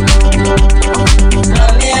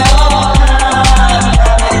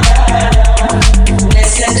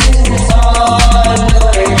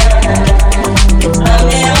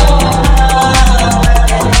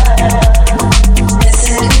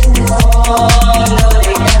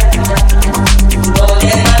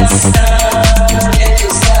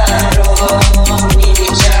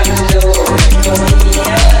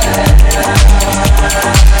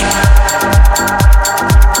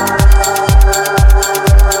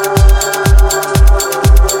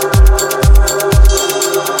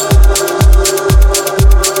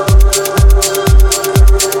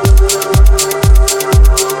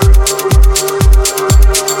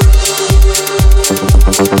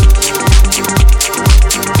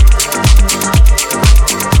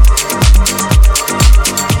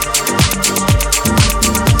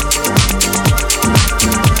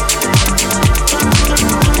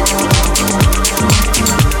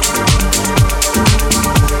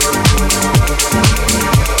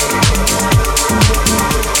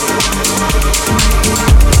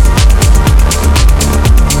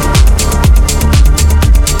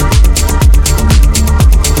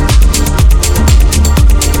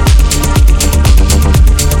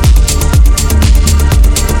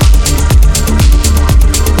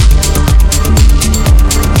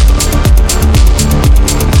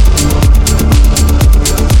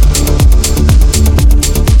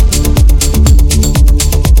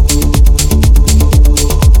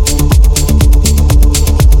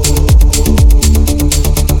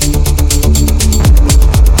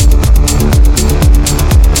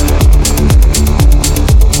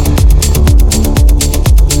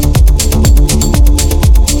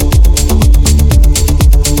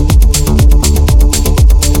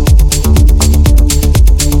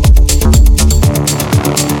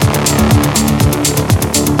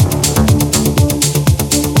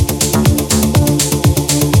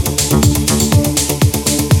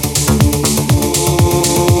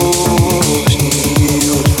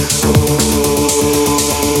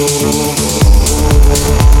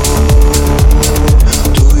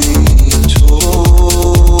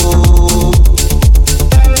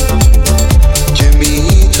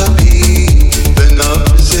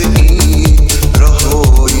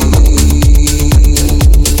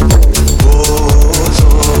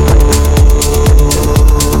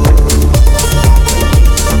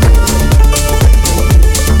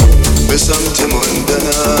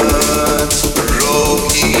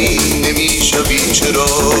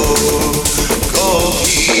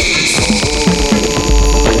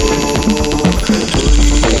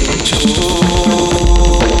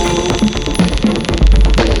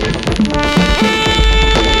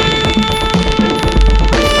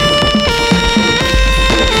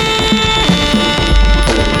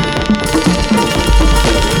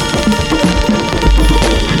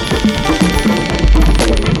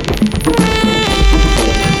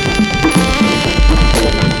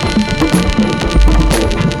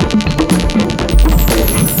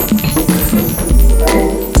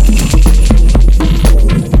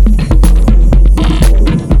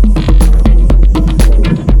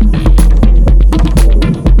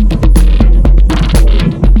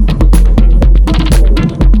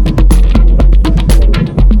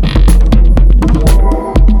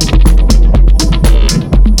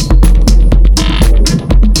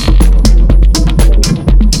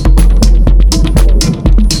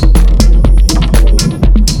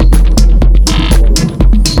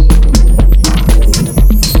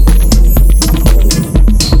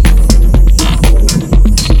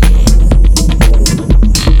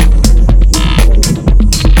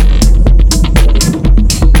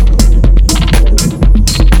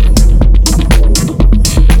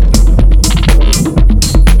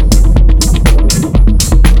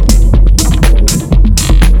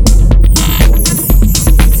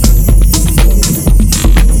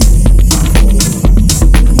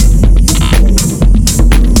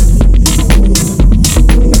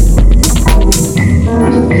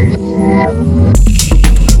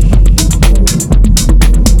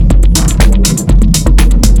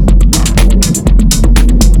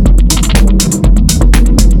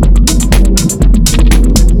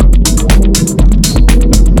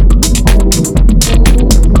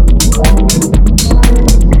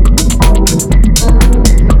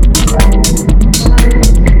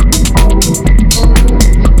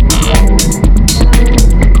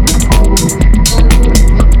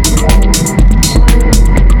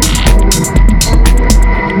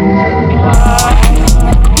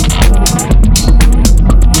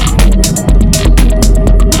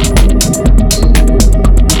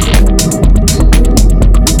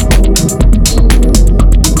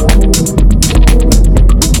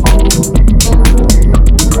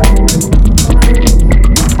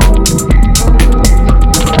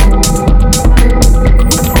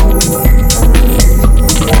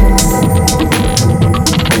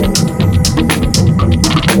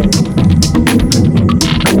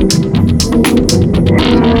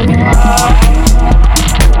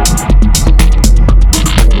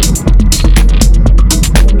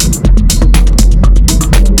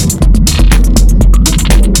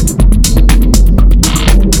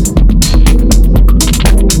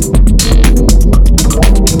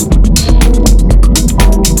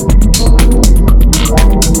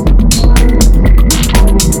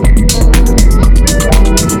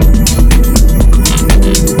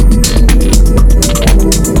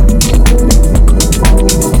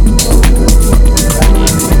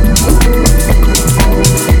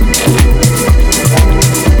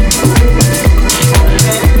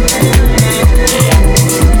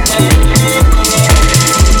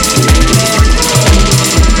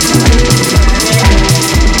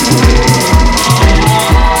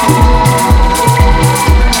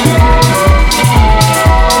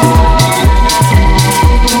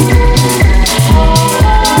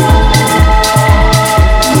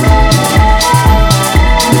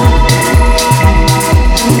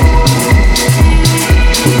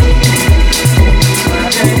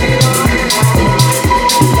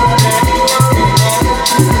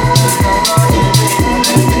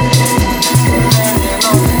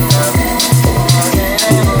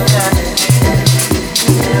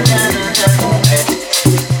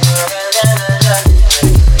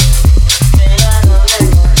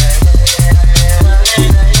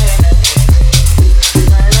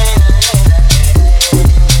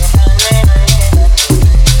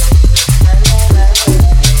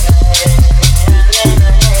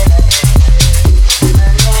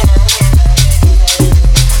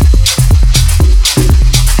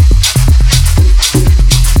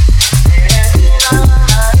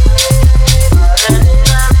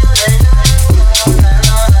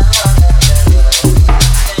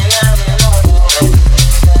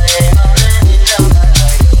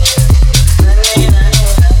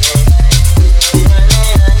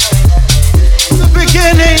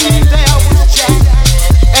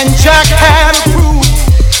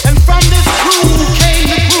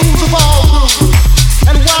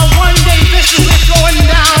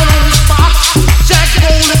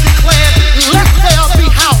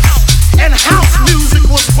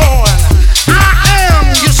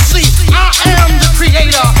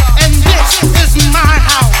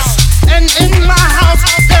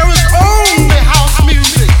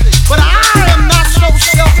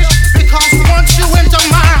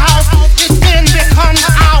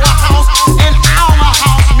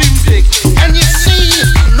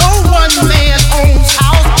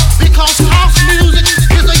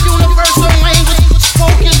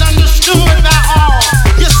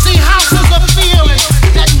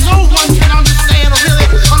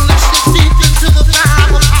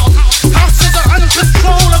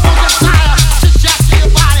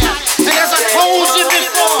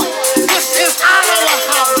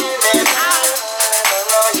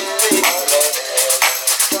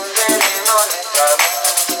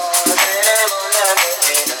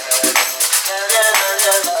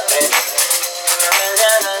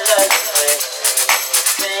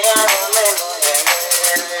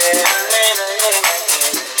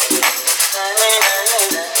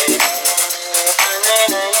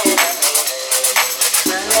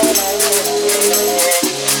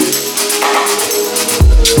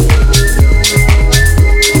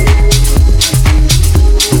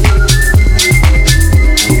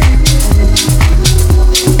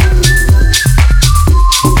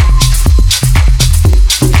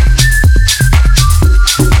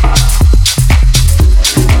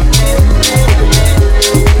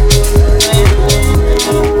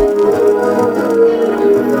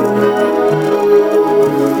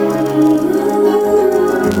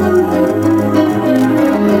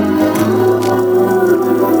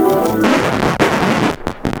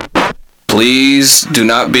Please do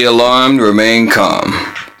not be alarmed, remain calm.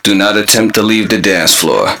 Do not attempt to leave the dance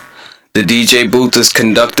floor. The DJ booth is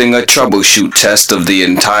conducting a troubleshoot test of the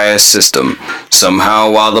entire system. Somehow,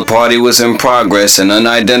 while the party was in progress, an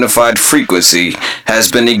unidentified frequency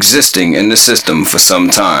has been existing in the system for some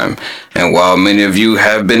time. And while many of you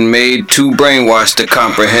have been made too brainwashed to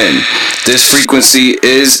comprehend, this frequency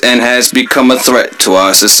is and has become a threat to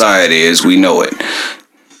our society as we know it.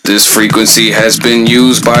 This frequency has been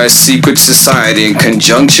used by a secret society in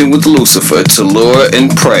conjunction with Lucifer to lure and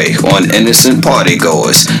prey on innocent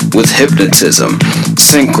partygoers with hypnotism,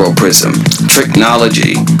 synchroprism,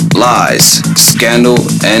 technology, lies, scandal,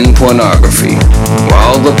 and pornography.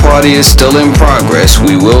 While the party is still in progress,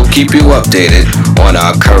 we will keep you updated on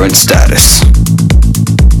our current status.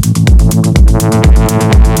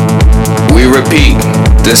 We repeat,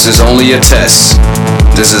 this is only a test.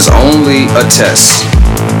 This is only a test.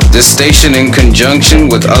 This station, in conjunction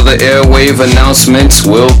with other airwave announcements,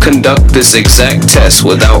 will conduct this exact test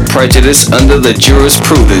without prejudice under the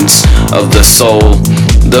jurisprudence of the soul,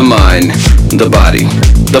 the mind, the body,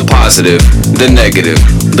 the positive, the negative,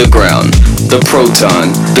 the ground, the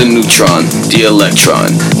proton, the neutron, the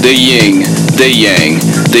electron, the yin, the yang,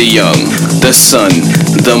 the young, the sun,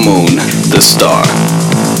 the moon, the star.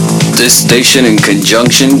 This station, in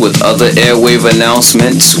conjunction with other airwave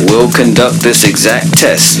announcements, will conduct this exact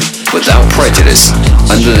test without prejudice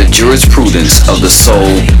under the jurisprudence of the soul,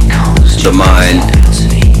 the mind,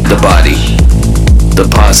 the body, the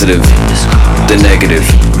positive, the negative,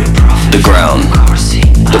 the ground,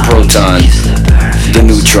 the proton, the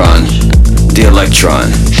neutron, the electron,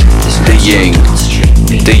 the yin,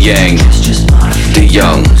 the yang, the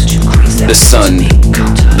young, the sun,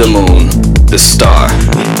 the moon, the star,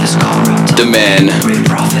 the man,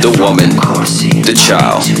 the woman, the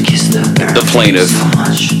child, the plaintiff,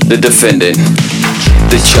 the defendant,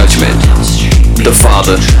 the judgment, the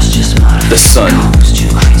Father, the Son,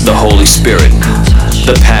 the Holy Spirit,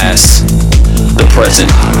 the past, the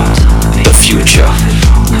present, the future.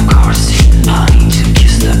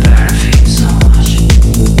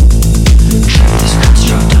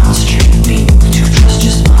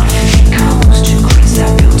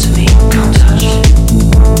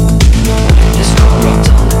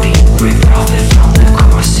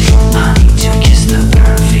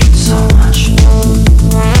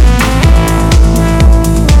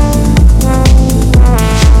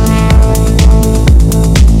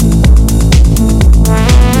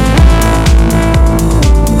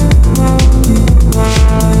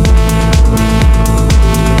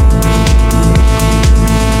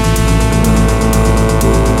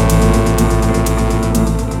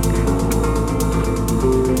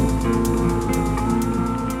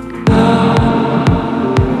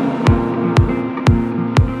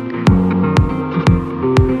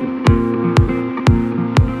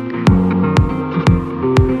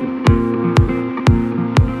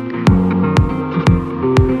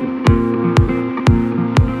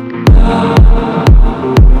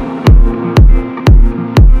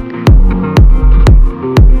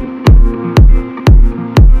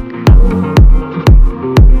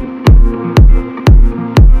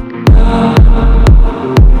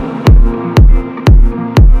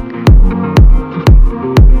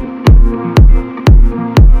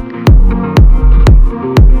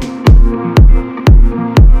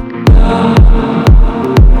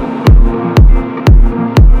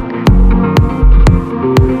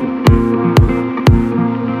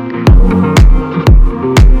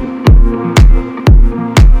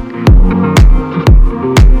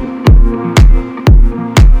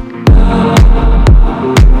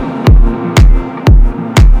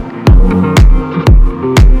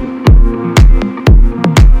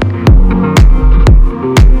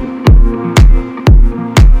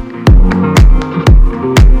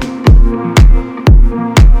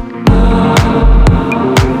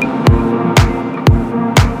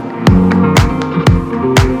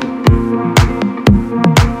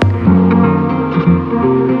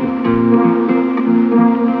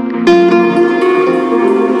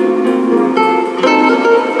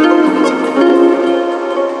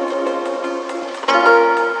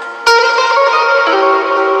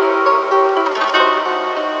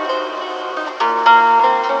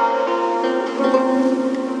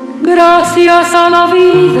 Gracias a la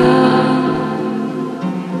vida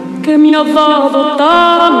que me ha dado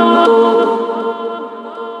tanto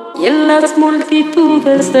y en las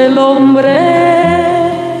multitudes del hombre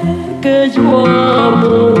que yo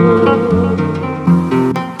amo.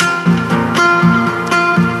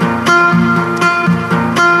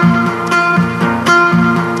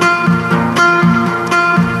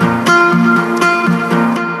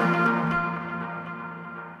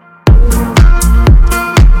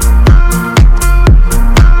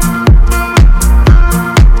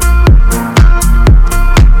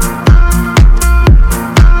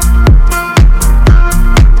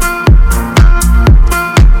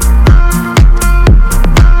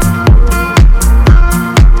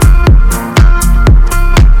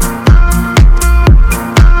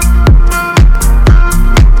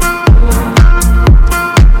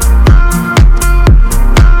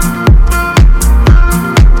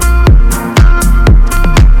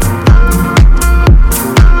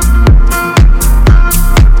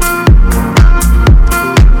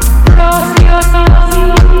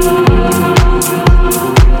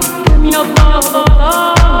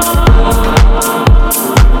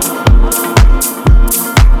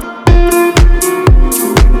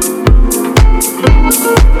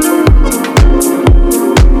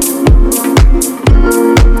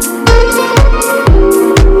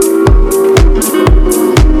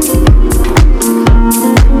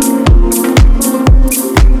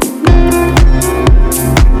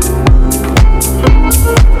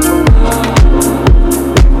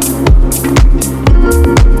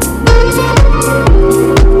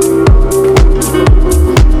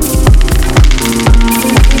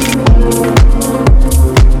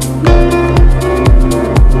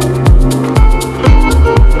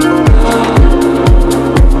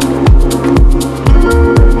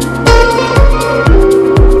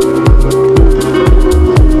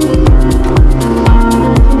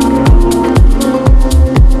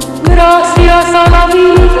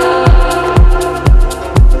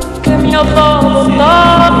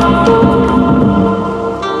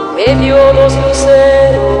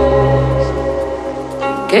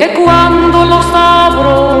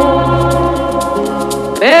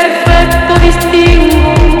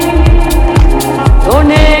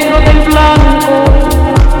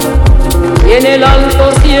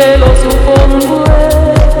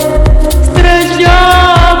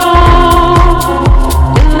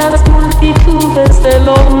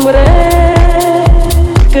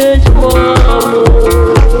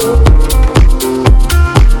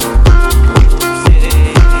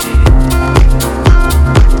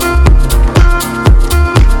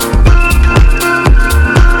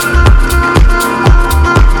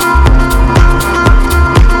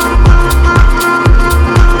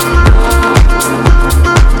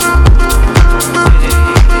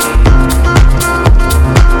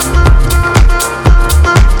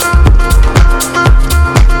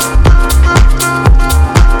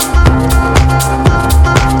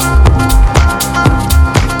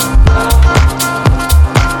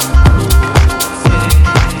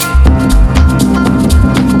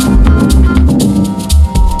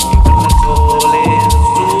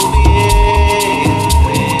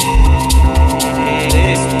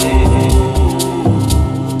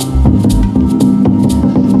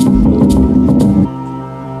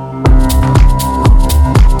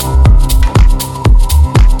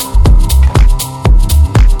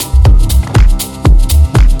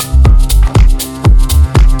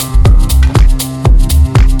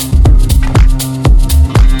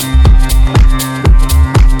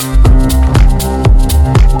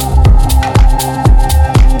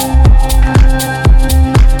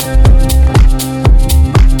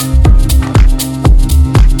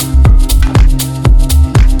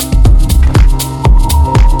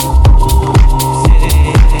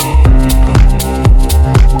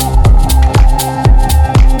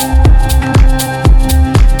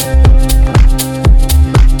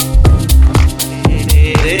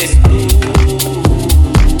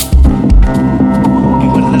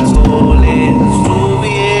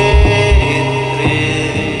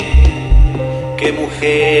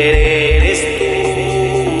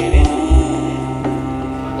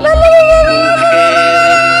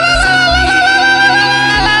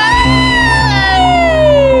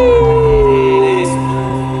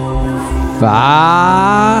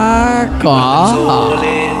 Fuck off.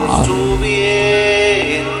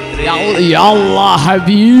 يلا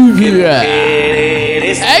حبيبي.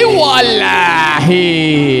 اي والله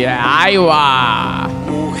ايوه.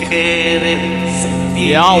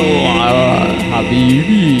 يلا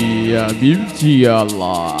حبيبي يا حبيبتي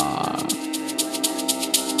يلا.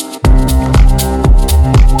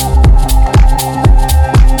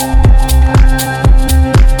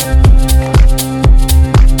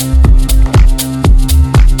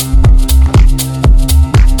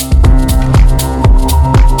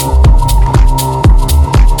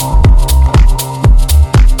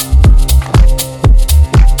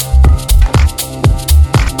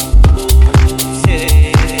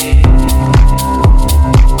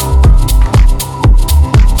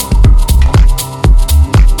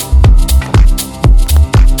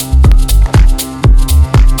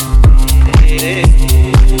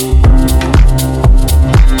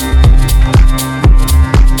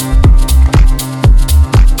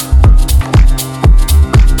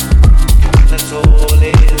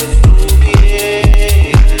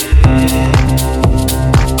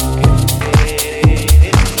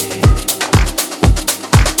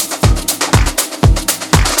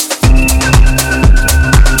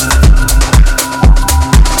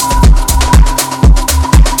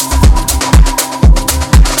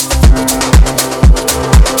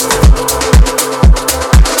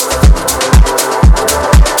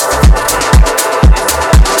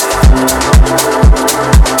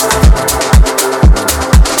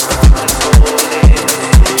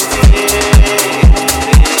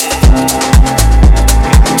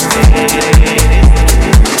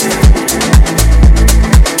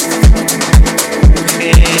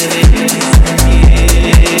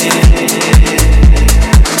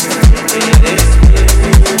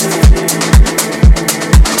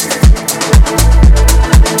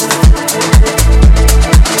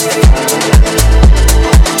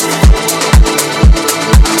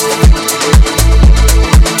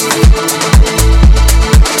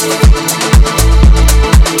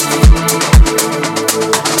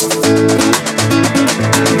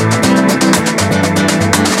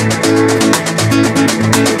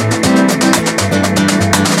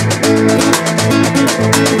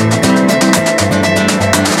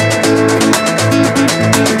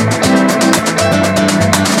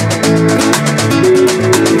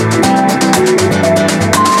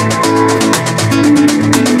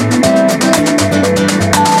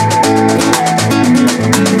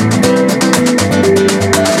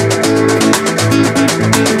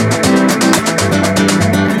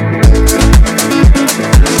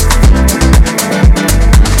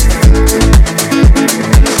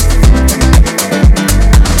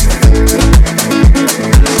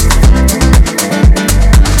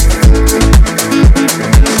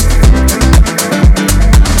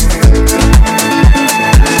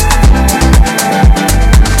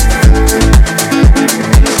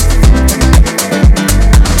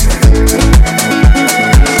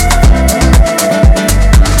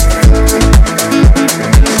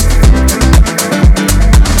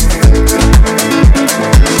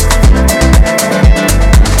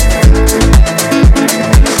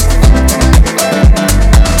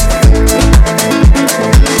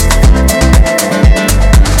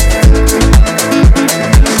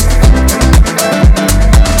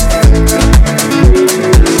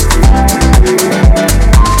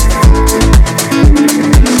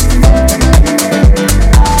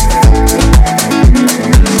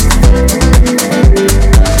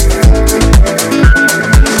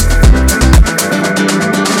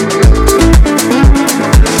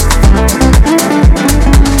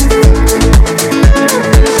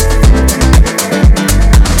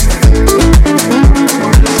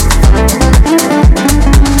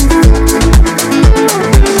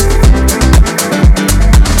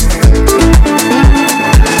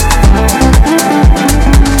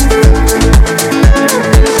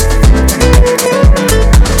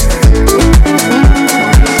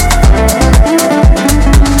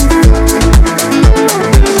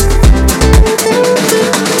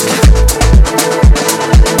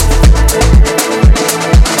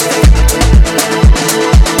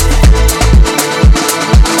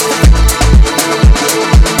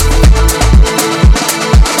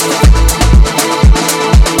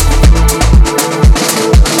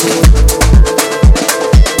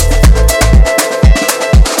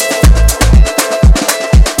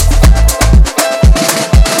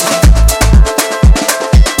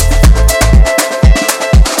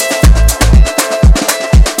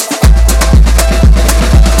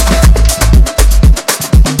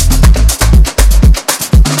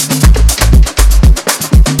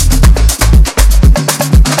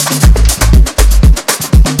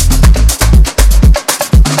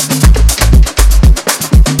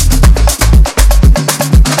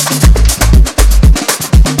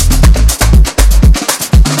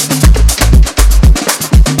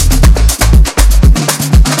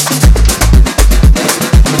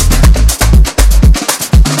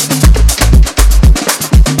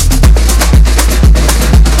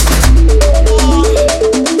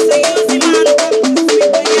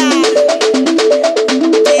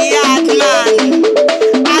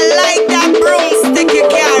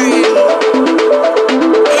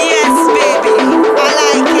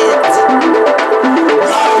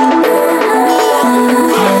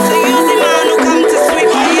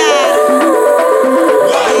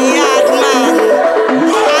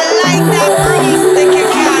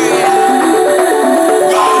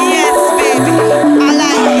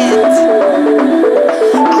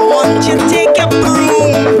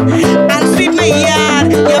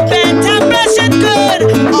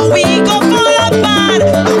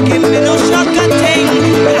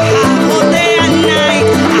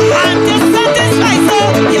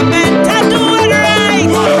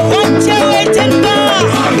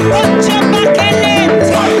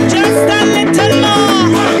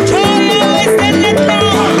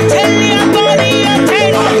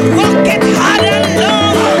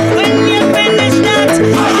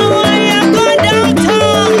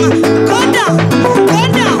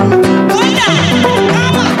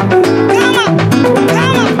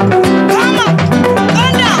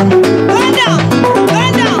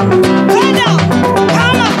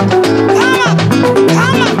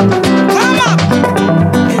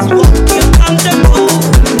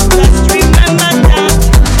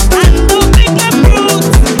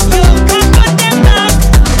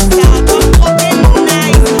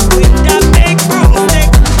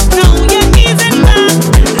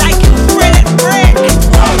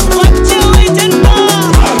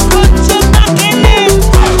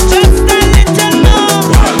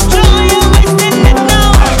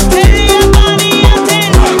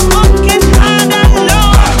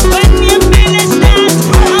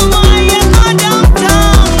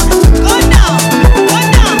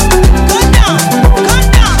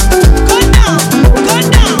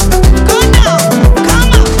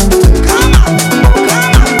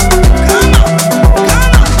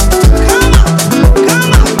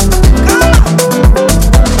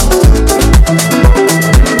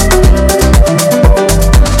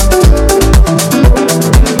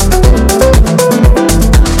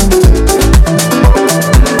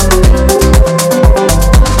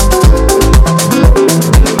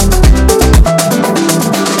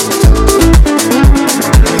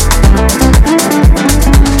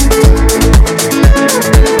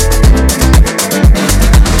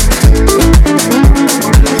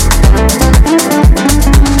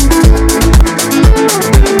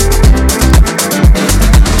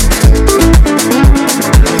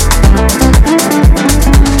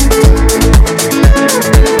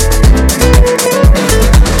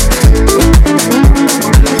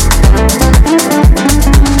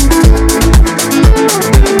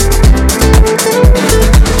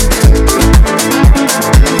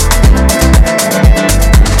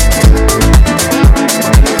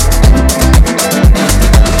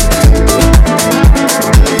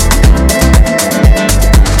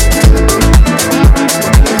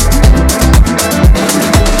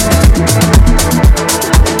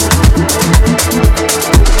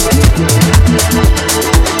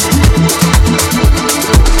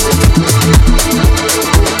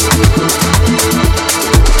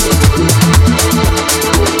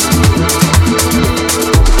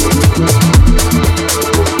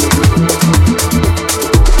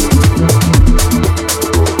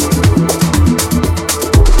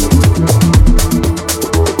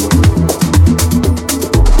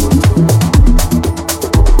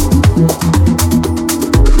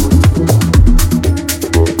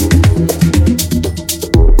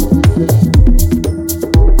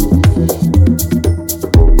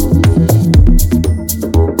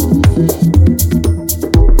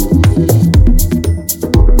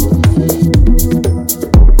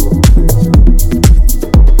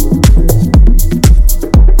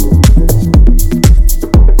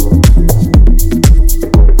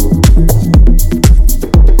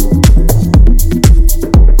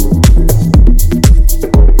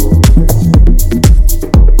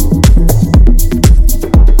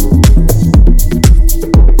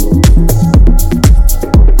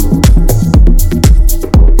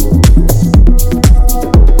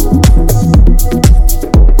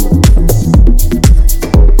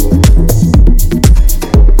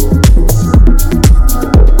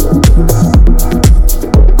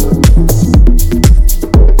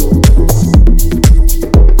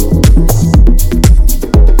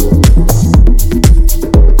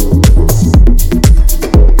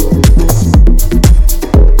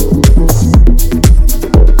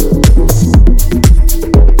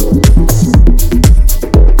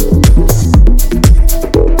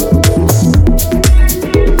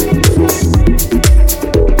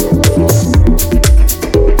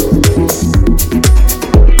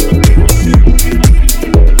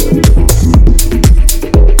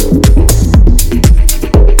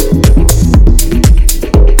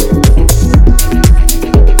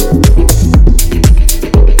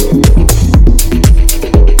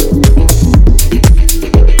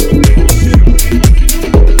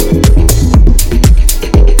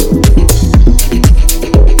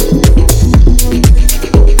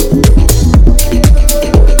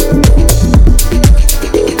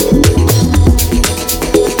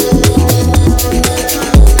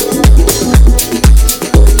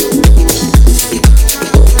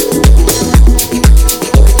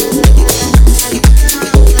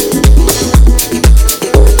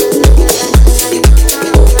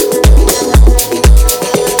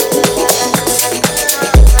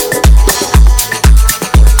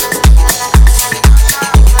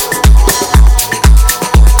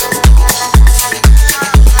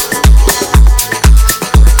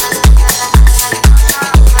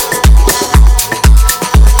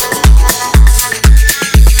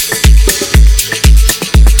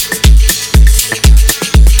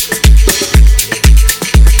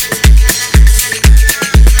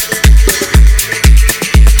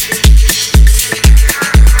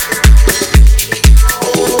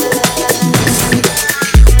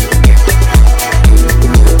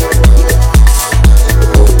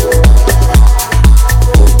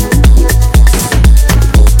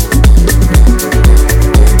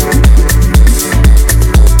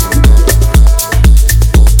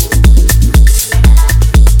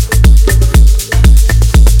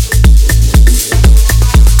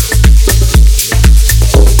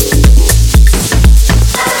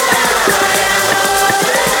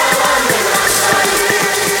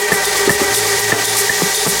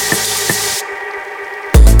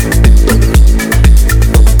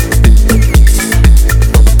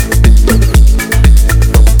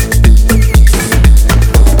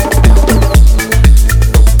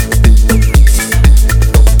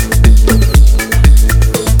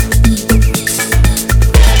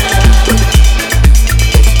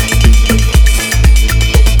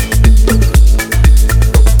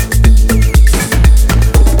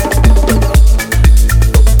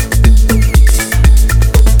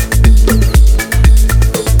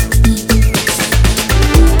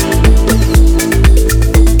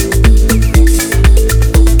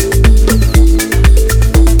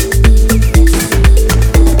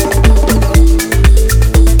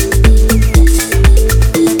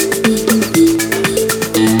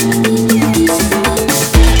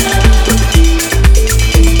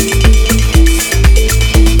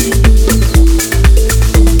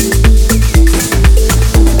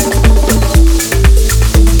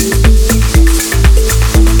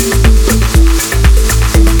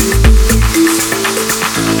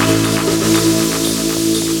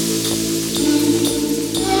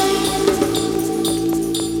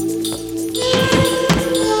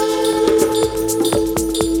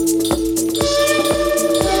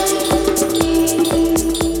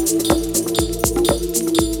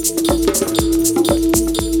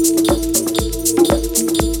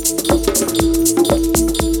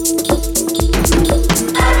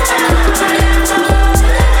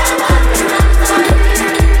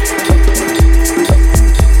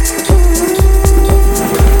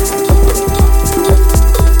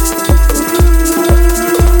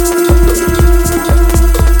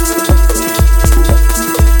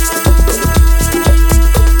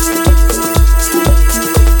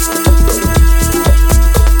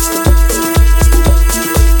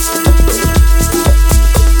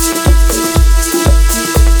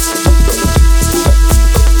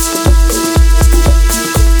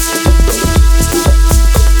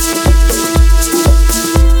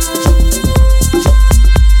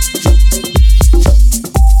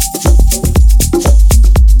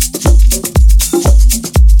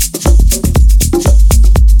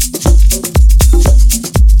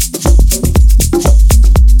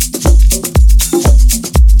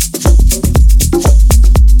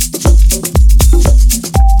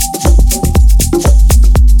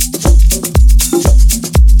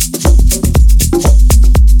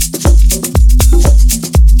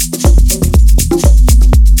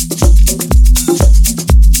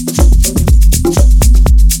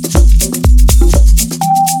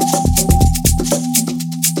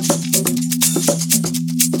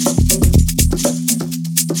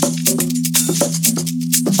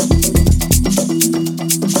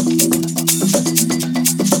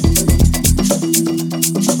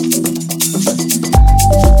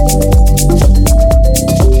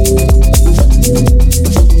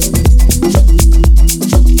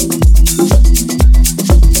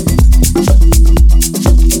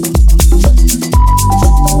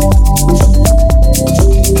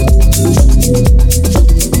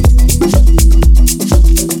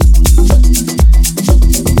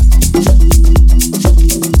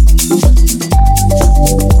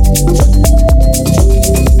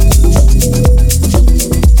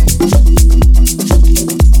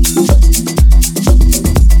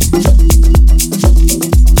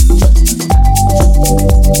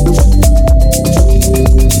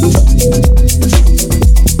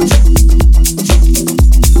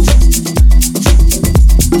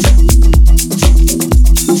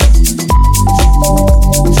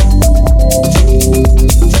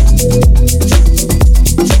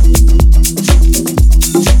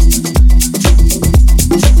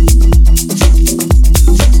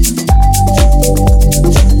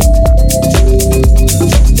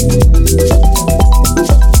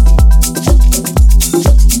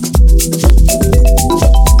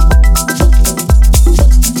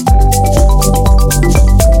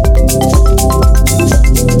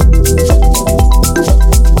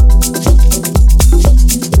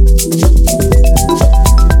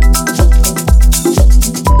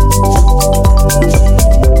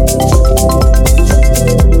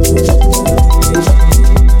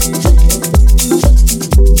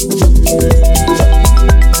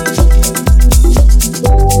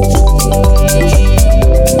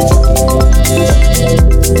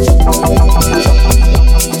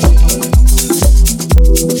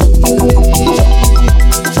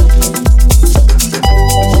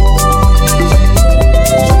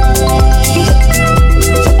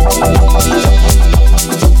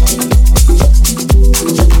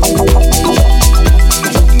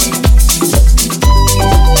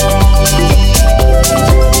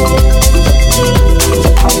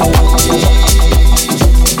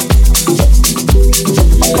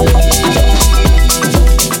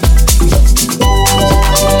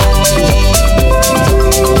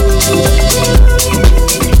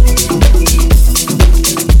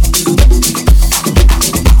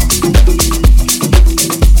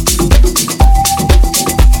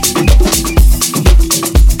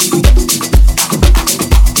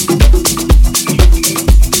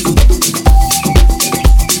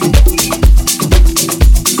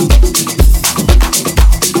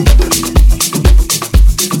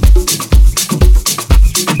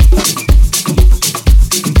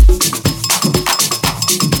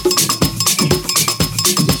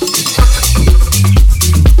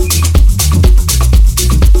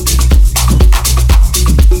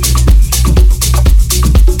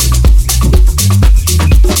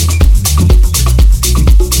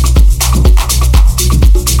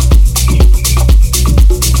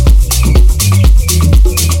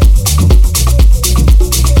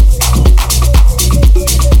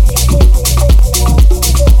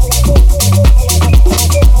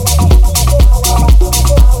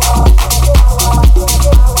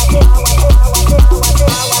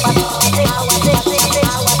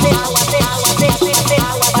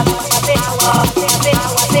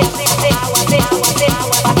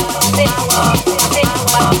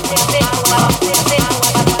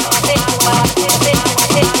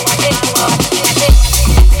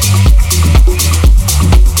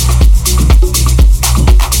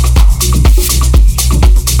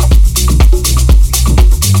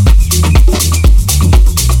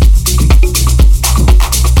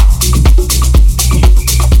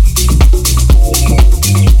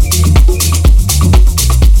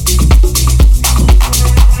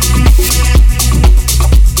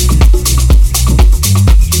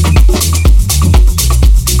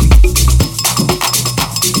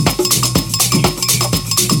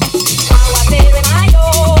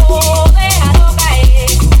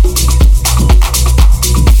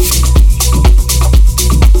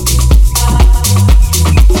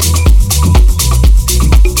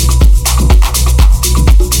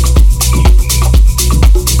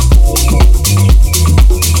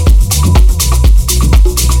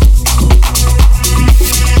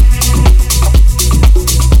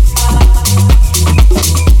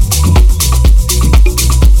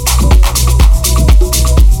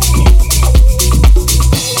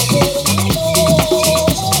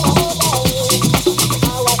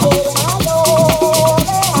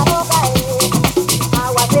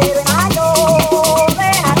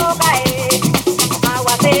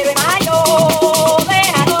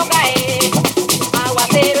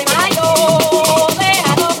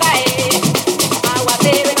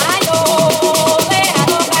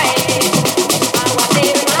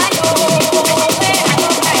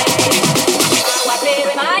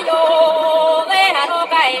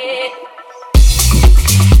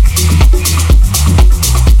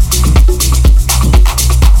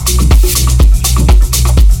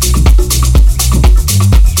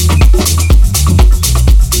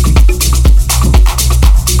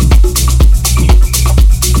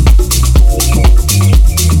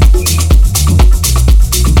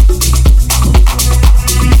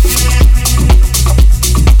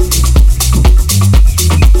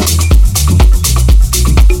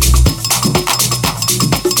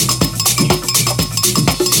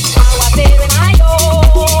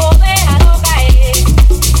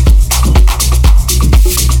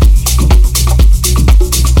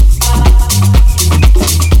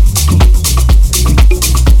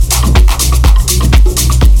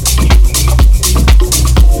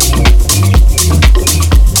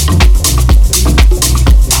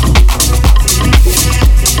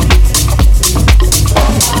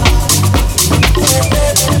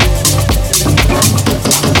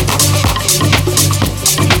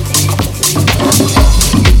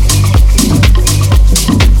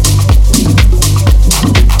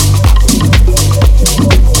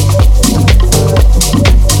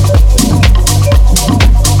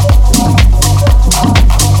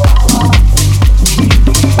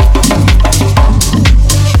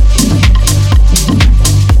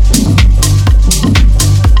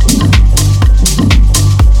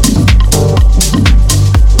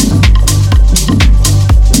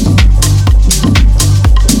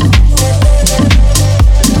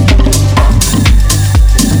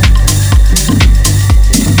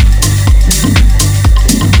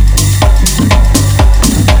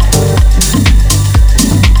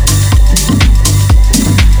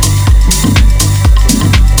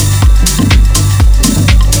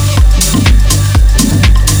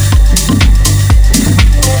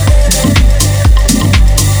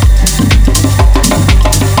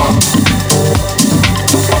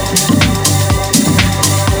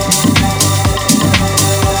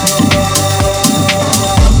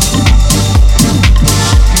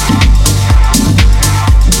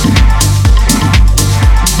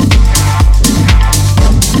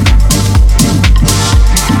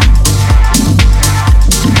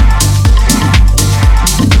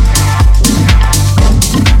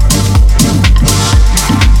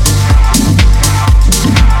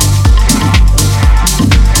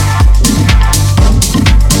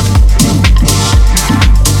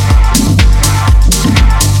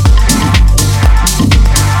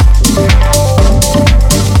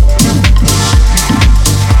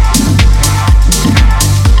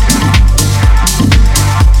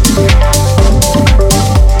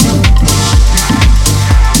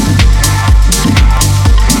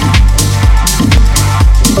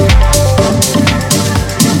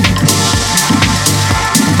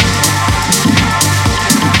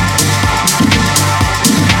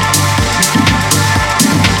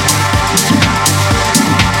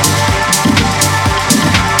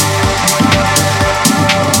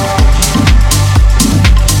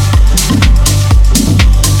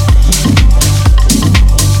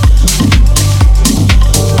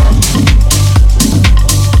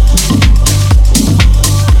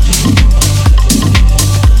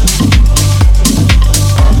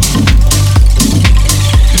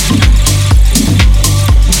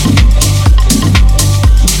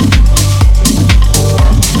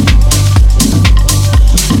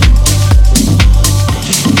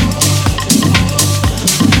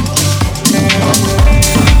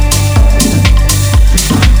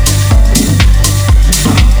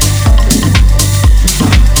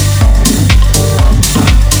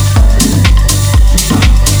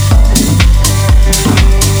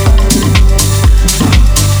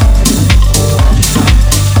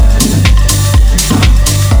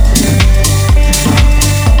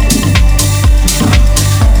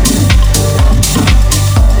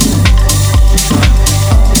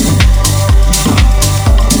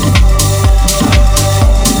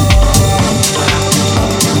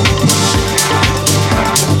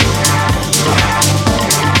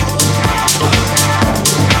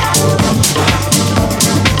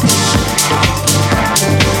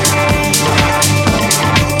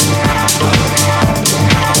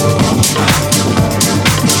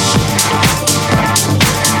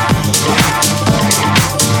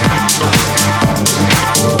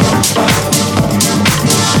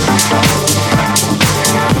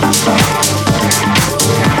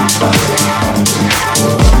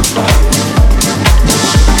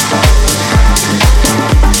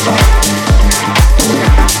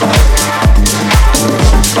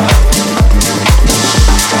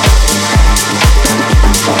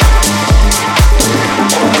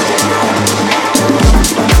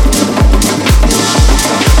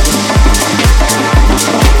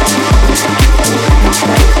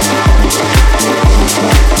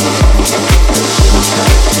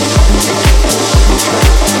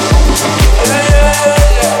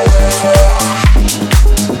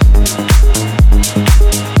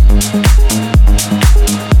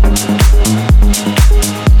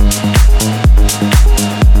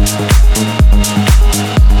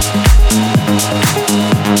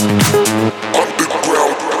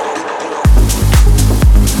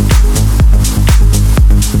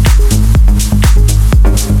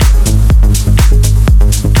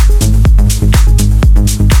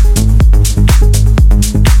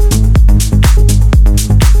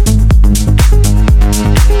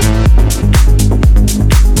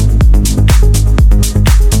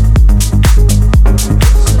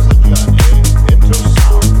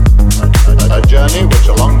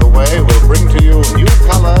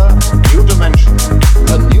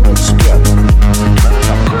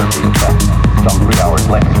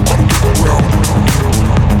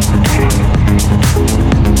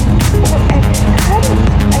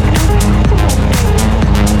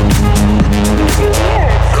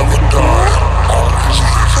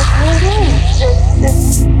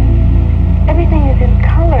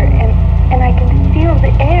 of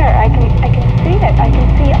the air. I can see it. I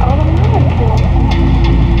can see all the molecules.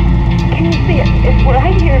 Can you see it? It's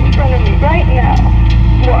right here in front of me, right now.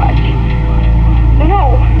 Watch.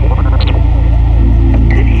 No.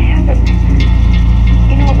 Good heavens.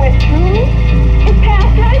 You know, it went through me. It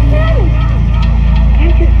passed right through me.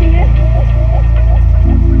 Can't you see it?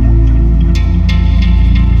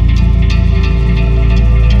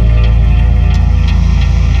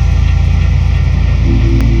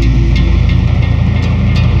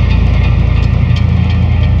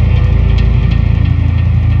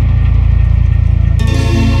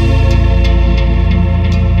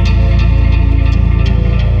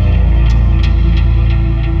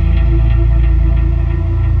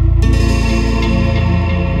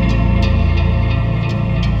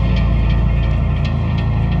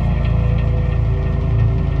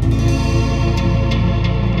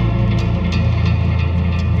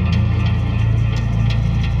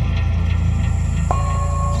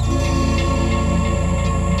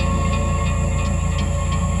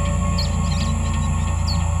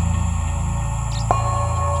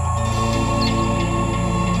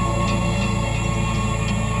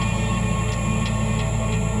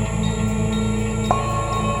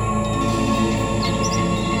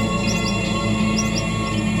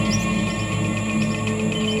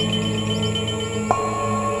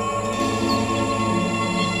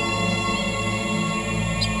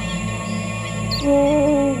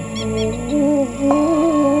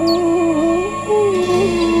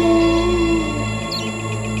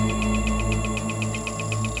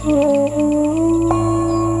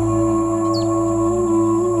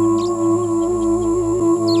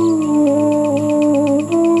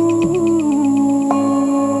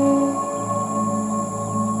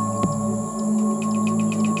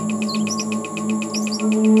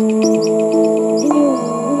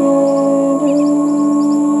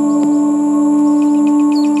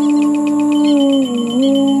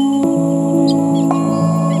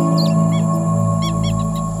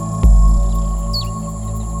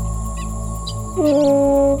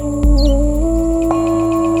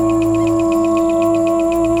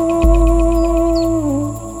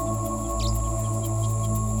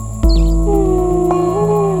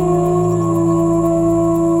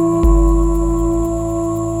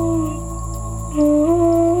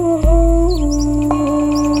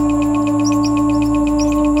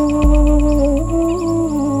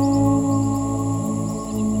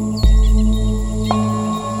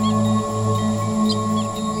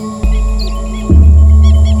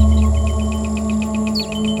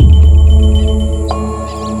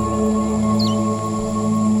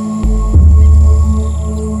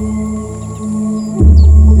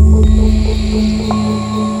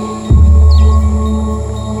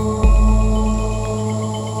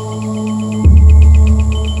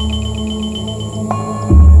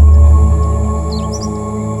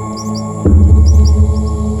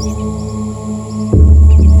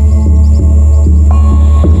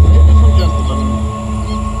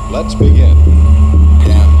 Let's begin.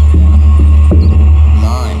 10,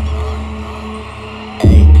 9,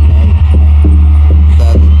 8,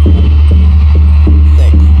 7,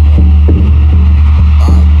 6,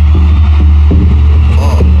 5,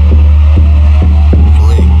 4,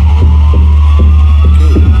 3,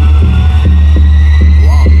 2,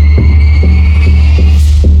 1.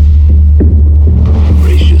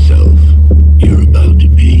 Brace yourself. You're about to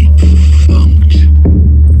be funked.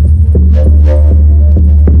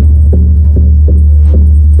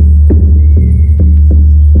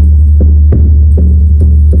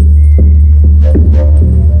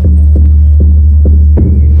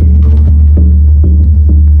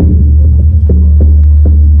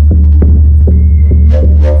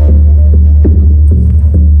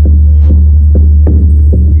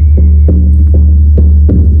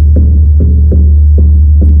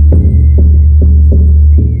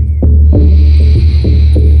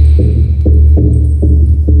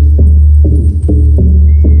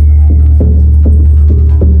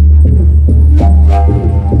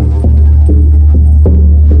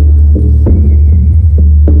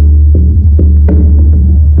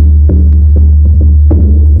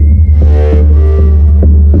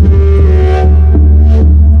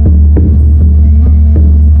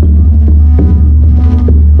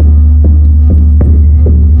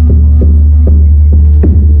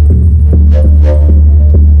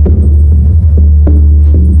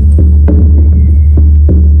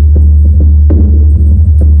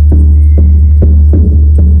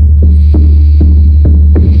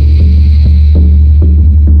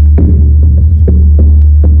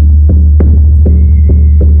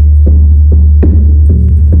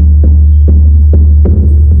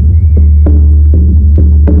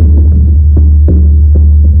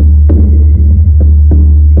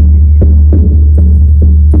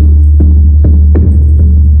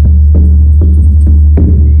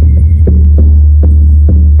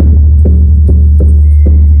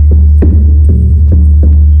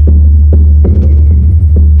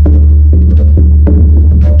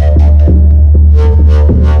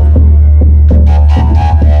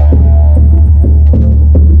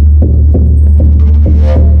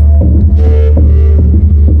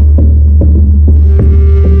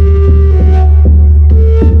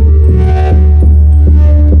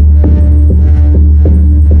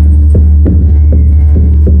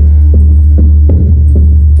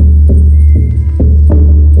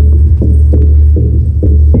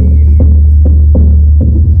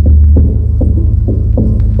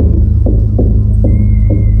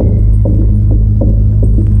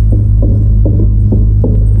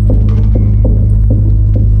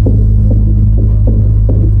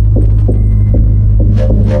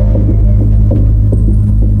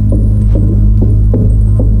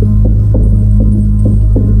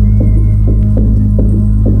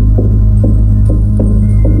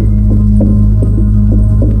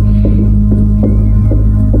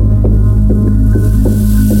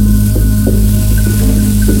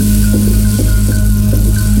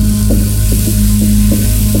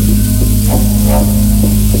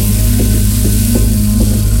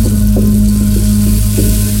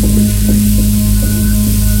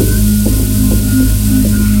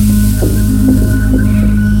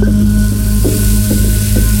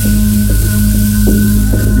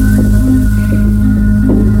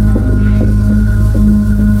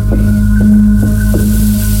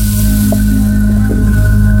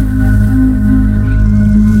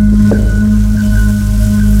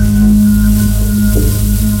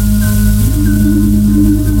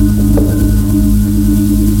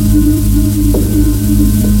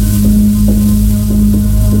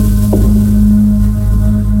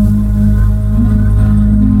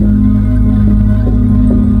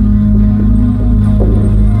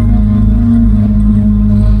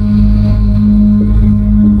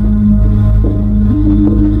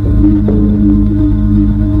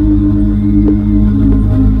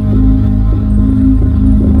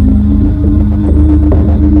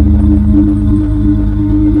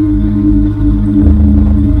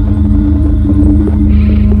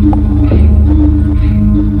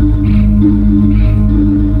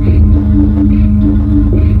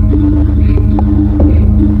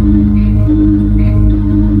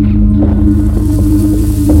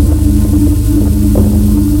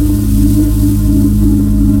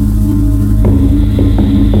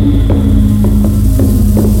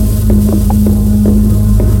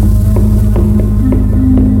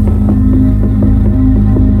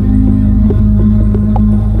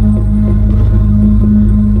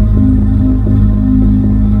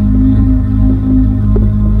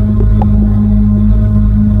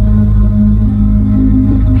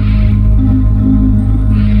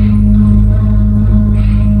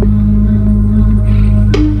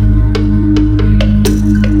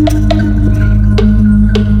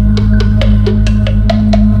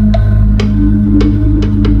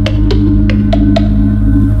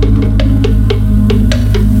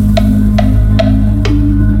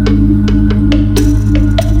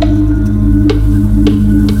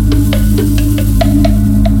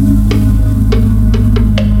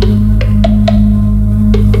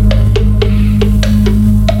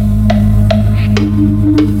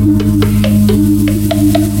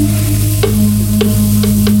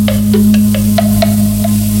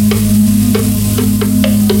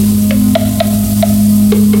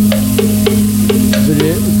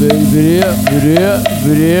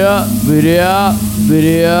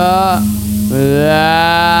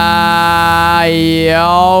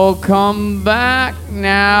 Y'all come back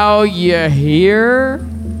now. You hear?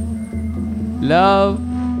 Love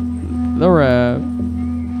the Rev.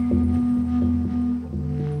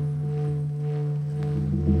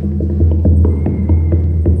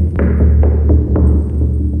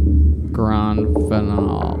 Grand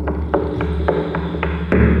finale.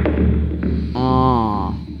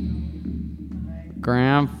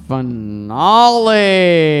 Grand finale.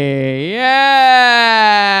 Yeah.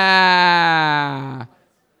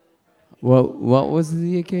 What was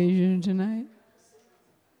the occasion tonight?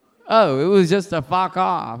 Oh, it was just a fuck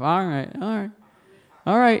off. All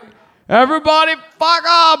right. Everybody fuck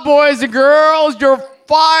off, boys and girls. You're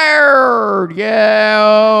fired.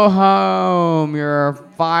 Go home. You're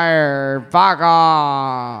fired. Fuck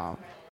off.